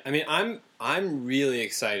 Yeah, I mean, I'm really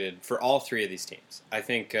excited for all three of these teams. I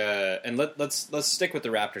think, and let's stick with the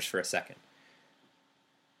Raptors for a second.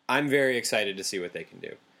 I'm very excited to see what they can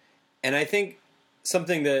do, and I think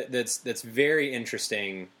something that's very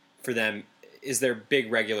interesting for them is their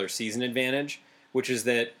big regular season advantage, which is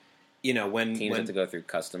that when teams have to go through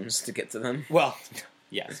customs to get to them. Well,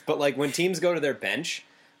 yes, but when teams go to their bench,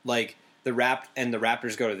 the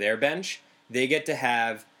Raptors go to their bench. They get to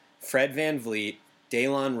have Fred VanVleet,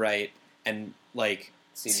 Daylon Wright, and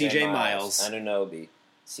CJ Miles, Anunoby,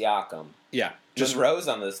 Siakam. Yeah, just Rose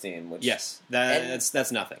on this team. Which, yes,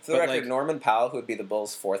 that's nothing. For the record, Norman Powell, who would be the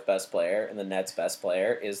Bulls' fourth best player and the Nets' best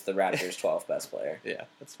player, is the Raptors' 12th best player. Yeah,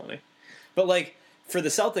 that's funny. But for the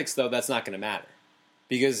Celtics, though, that's not going to matter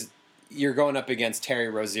because you're going up against Terry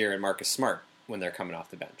Rozier and Marcus Smart when they're coming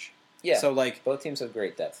off the bench. Yeah. So both teams have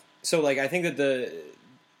great depth. So I think that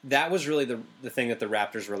that was really the thing that the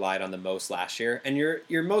Raptors relied on the most last year. And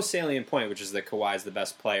your most salient point, which is that Kawhi is the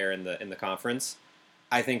best player in the conference,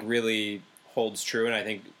 I think really holds true, and I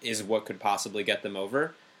think is what could possibly get them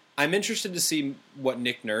over. I'm interested to see what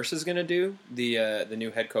Nick Nurse is going to do, the new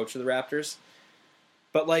head coach of the Raptors.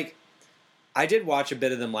 But I did watch a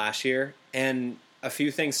bit of them last year, and a few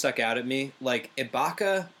things stuck out at me.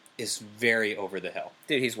 Ibaka is very over the hill.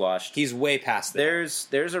 Dude, he's washed. He's way past that.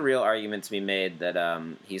 There's a real argument to be made that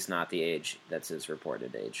he's not the age that's his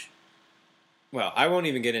reported age. Well, I won't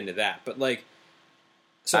even get into that, but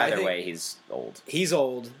so either way, he's old. He's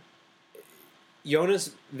old.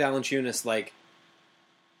 Jonas Valanciunas,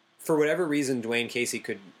 for whatever reason, Dwayne Casey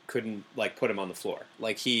couldn't put him on the floor.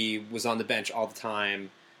 He was on the bench all the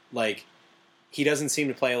time. He doesn't seem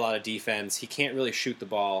to play a lot of defense. He can't really shoot the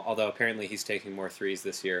ball, although apparently he's taking more threes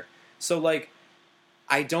this year. So,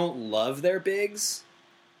 I don't love their bigs.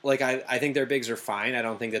 I think their bigs are fine. I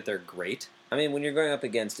don't think that they're great. I mean, when you're going up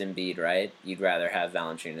against Embiid, right, you'd rather have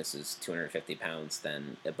Valanciunas' 250 pounds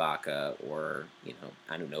than Ibaka or,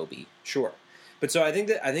 Anunoby. Sure. But so I think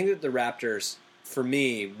that the Raptors, for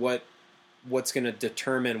me, what's going to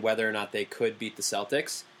determine whether or not they could beat the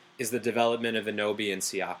Celtics is the development of Anunoby and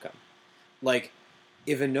Siakam.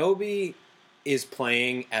 If Anunoby is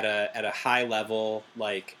playing at a high level,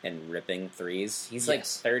 and ripping threes, he's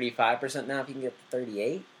yes. 35% now. If he can get to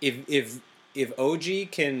 38, if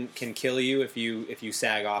OG can kill you if you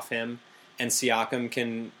sag off him, and Siakam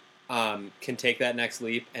can take that next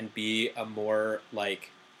leap and be a more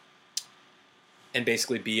and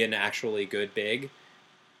basically be an actually good big,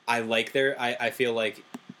 I feel like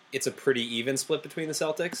it's a pretty even split between the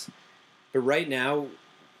Celtics. But right now,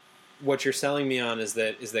 what you're selling me on is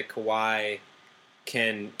that Kawhi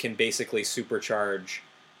can basically supercharge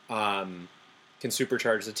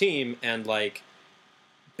the team and like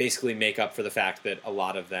basically make up for the fact that a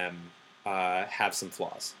lot of them have some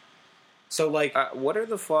flaws. So like, what are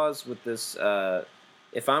the flaws with this?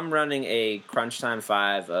 If I'm running a crunch time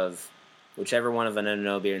 5 of whichever one of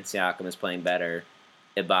Anunoby and Siakam is playing better,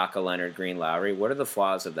 Ibaka, Leonard, Green, Lowry, what are the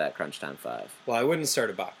flaws of that crunch time 5? well, I wouldn't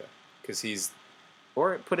start Ibaka because he's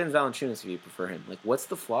Or put in Valanciunas if you prefer him. Like, what's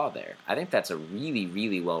the flaw there? I think that's a really,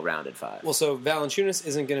 really well-rounded 5. well. So Valanciunas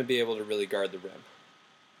isn't going to be able to really guard the rim.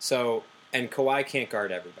 So and Kawhi can't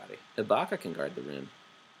guard everybody. Ibaka can guard the rim.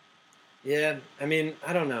 Yeah, I mean,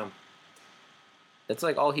 I don't know. That's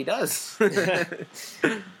like all he does. I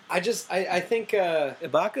think when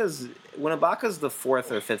Ibaka's the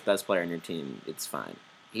 4th or 5th best player on your team, it's fine.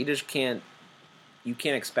 He just can't. You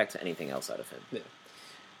can't expect anything else out of him. Yeah.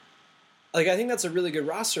 Like, I think that's a really good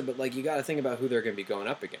roster, but like you got to think about who they're going to be going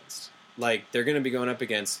up against. Like, they're going to be going up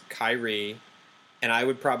against Kyrie, and I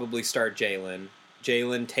would probably start Jalen,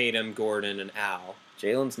 Tatum, Gordon, and Al.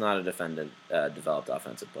 Jalen's not a developed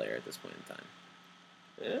offensive player at this point in time.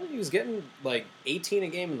 Yeah, he was getting like 18 a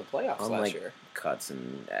game in the playoffs last year. Cuts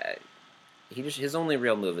and his only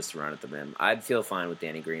real move is to run at the rim. I'd feel fine with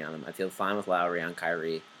Danny Green on him. I'd feel fine with Lowry on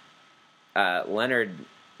Kyrie. Leonard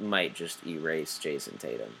might just erase Jason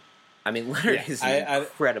Tatum. I mean, Leonard is an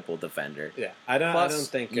incredible defender. Yeah, I don't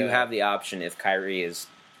think you have the option if Kyrie is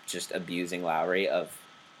just abusing Lowry of.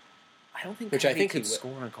 I don't think Kyrie could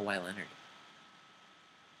score on Kawhi Leonard.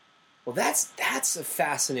 Well, that's a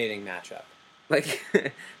fascinating matchup.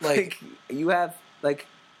 Like you have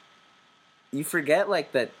you forget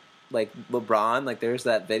that LeBron, like there's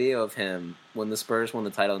that video of him when the Spurs won the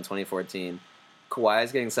title in 2014. Kawhi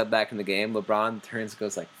is getting subbed back in the game. LeBron turns and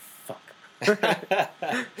goes like, "Fuck."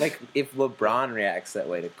 Like if LeBron reacts that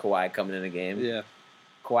way to Kawhi coming in a game, yeah,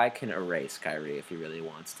 Kawhi can erase Kyrie if he really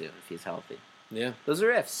wants to, if he's healthy. Yeah, those are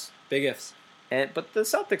ifs, big ifs. But the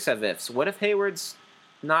Celtics have ifs. What if Hayward's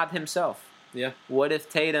not himself? Yeah. What if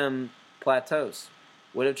Tatum plateaus?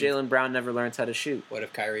 What if Jaylen Brown never learns how to shoot? What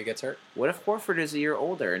if Kyrie gets hurt? What if Horford is a year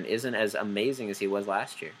older and isn't as amazing as he was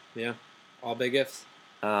last year? Yeah, all big ifs.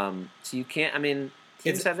 So you can't. I mean,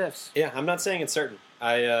 teams have ifs. Yeah, I'm not saying it's certain.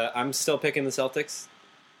 I'm still picking the Celtics.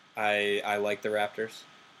 I like the Raptors.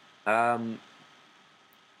 Oh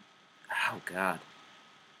God.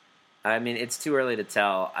 I mean, it's too early to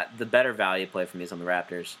tell. The better value play for me is on the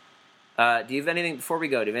Raptors. Do you have anything before we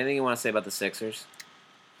go? Do you have anything you want to say about the Sixers?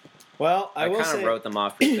 Well, I kind of wrote them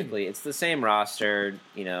off pretty quickly. It's the same roster,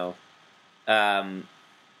 you know.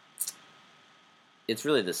 It's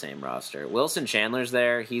really the same roster. Wilson Chandler's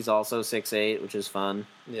there. He's also 6'8", which is fun.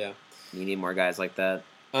 Yeah. You need more guys like that.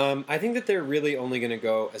 I think that they're really only going to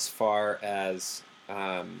go as far as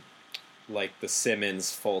like the Simmons,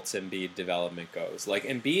 Fultz, Embiid development goes. Like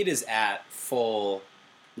Embiid is at full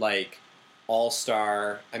like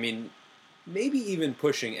all-star. I mean, maybe even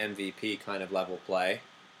pushing MVP kind of level play.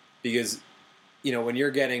 Because, you know, when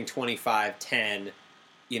you're getting 25-10,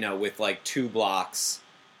 you know, with like 2 blocks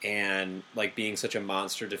and like being such a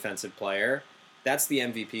monster defensive player, that's the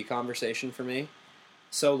MVP conversation for me.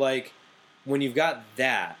 So like when you've got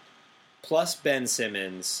that, plus Ben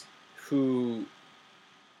Simmons, who,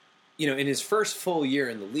 you know, in his first full year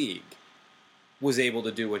in the league was able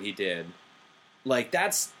to do what he did, like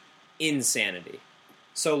that's insanity.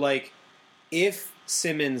 So like if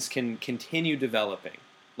Simmons can continue developing,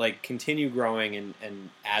 like continue growing and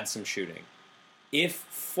add some shooting. If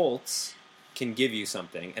Fultz can give you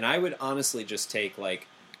something, and I would honestly just take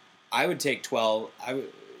I would take 12.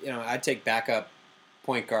 I'd take backup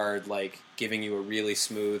point guard like giving you a really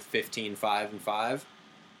smooth 15, 5, and 5.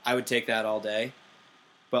 I would take that all day.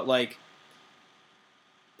 But like,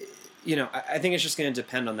 you know, I think it's just going to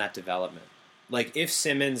depend on that development. Like if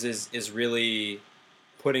Simmons is really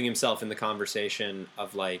putting himself in the conversation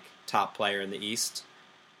of like top player in the East.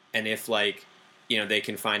 And if, like, you know, they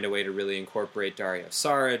can find a way to really incorporate Dario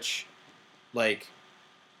Saric, like,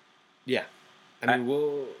 yeah. I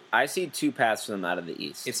mean, I see 2 paths for them out of the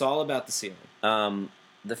East. It's all about the ceiling.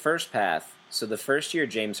 The first path, so the first year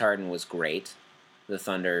James Harden was great, the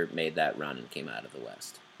Thunder made that run and came out of the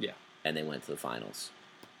West. Yeah. And they went to the finals.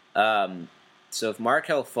 So if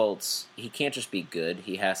Markelle Fultz, he can't just be good.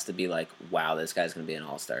 He has to be like, wow, this guy's going to be an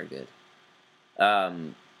all-star good.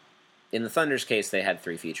 In the Thunder's case, they had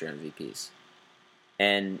 3 future MVPs.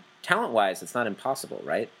 And talent-wise, it's not impossible,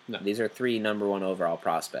 right? No. These are 3 number 1 overall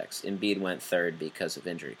prospects. Embiid went 3rd because of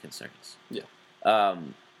injury concerns. Yeah.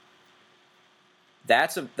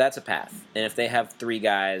 That's a path. And if they have 3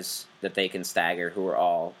 guys that they can stagger who are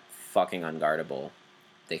all fucking unguardable,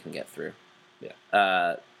 they can get through.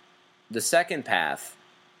 Yeah. the second path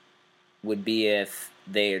would be if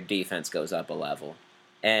their defense goes up a level.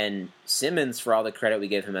 And Simmons, for all the credit we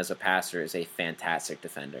give him as a passer, is a fantastic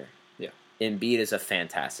defender. Yeah. Embiid is a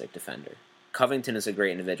fantastic defender. Covington is a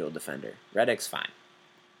great individual defender. Redick's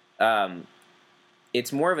fine.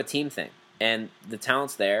 It's more of a team thing. And the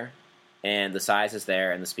talent's there, and the size is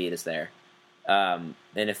there, and the speed is there. And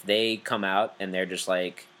if they come out and they're just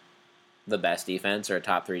like the best defense or a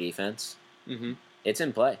top 3 defense, it's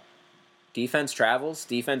in play. Defense travels.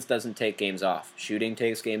 Defense doesn't take games off. Shooting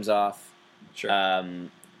takes games off. Sure.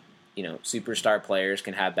 Superstar players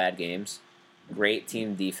can have bad games. Great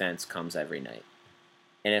team defense comes every night.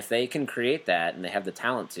 And if they can create that and they have the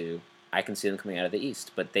talent to, I can see them coming out of the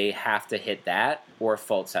East. But they have to hit that, or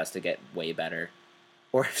Fultz has to get way better.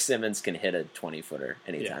 Or if Simmons can hit a 20-footer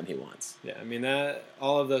anytime he wants. Yeah, I mean,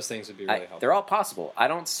 all of those things would be really helpful. They're all possible. I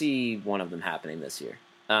don't see one of them happening this year.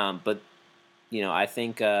 But, I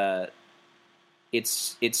think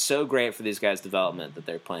it's so great for these guys' development that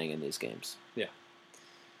they're playing in these games. Yeah.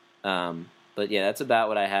 But, yeah, that's about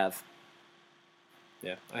what I have.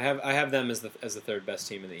 Yeah, I have them as the third best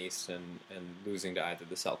team in the East, and losing to either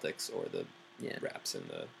the Celtics or the Raps in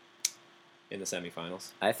the semifinals.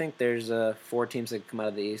 I think there's 4 teams that come out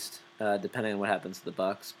of the East, depending on what happens to the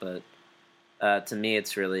Bucks. But to me,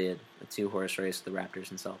 it's really a 2-horse race with the Raptors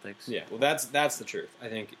and Celtics. Yeah, well, that's the truth. I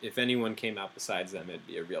think if anyone came out besides them, it'd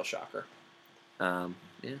be a real shocker. Yeah.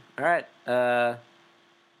 All right. You got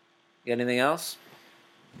anything else?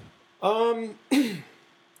 I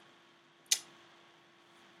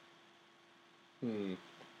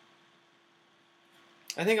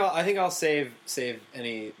think I'll save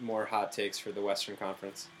any more hot takes for the Western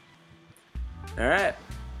Conference. All right.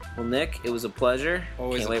 Well, Nick, it was a pleasure.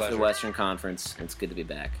 Always Can't a wait pleasure. for the Western Conference. It's good to be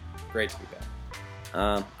back. Great to be back.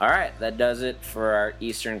 All right, that does it for our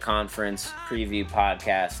Eastern Conference preview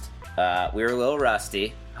podcast. We were a little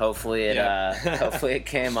rusty. Hopefully it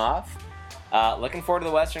came off. Looking forward to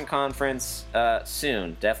the Western Conference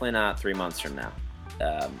soon. Definitely not 3 months from now.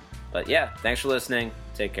 But yeah, thanks for listening.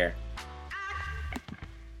 Take care.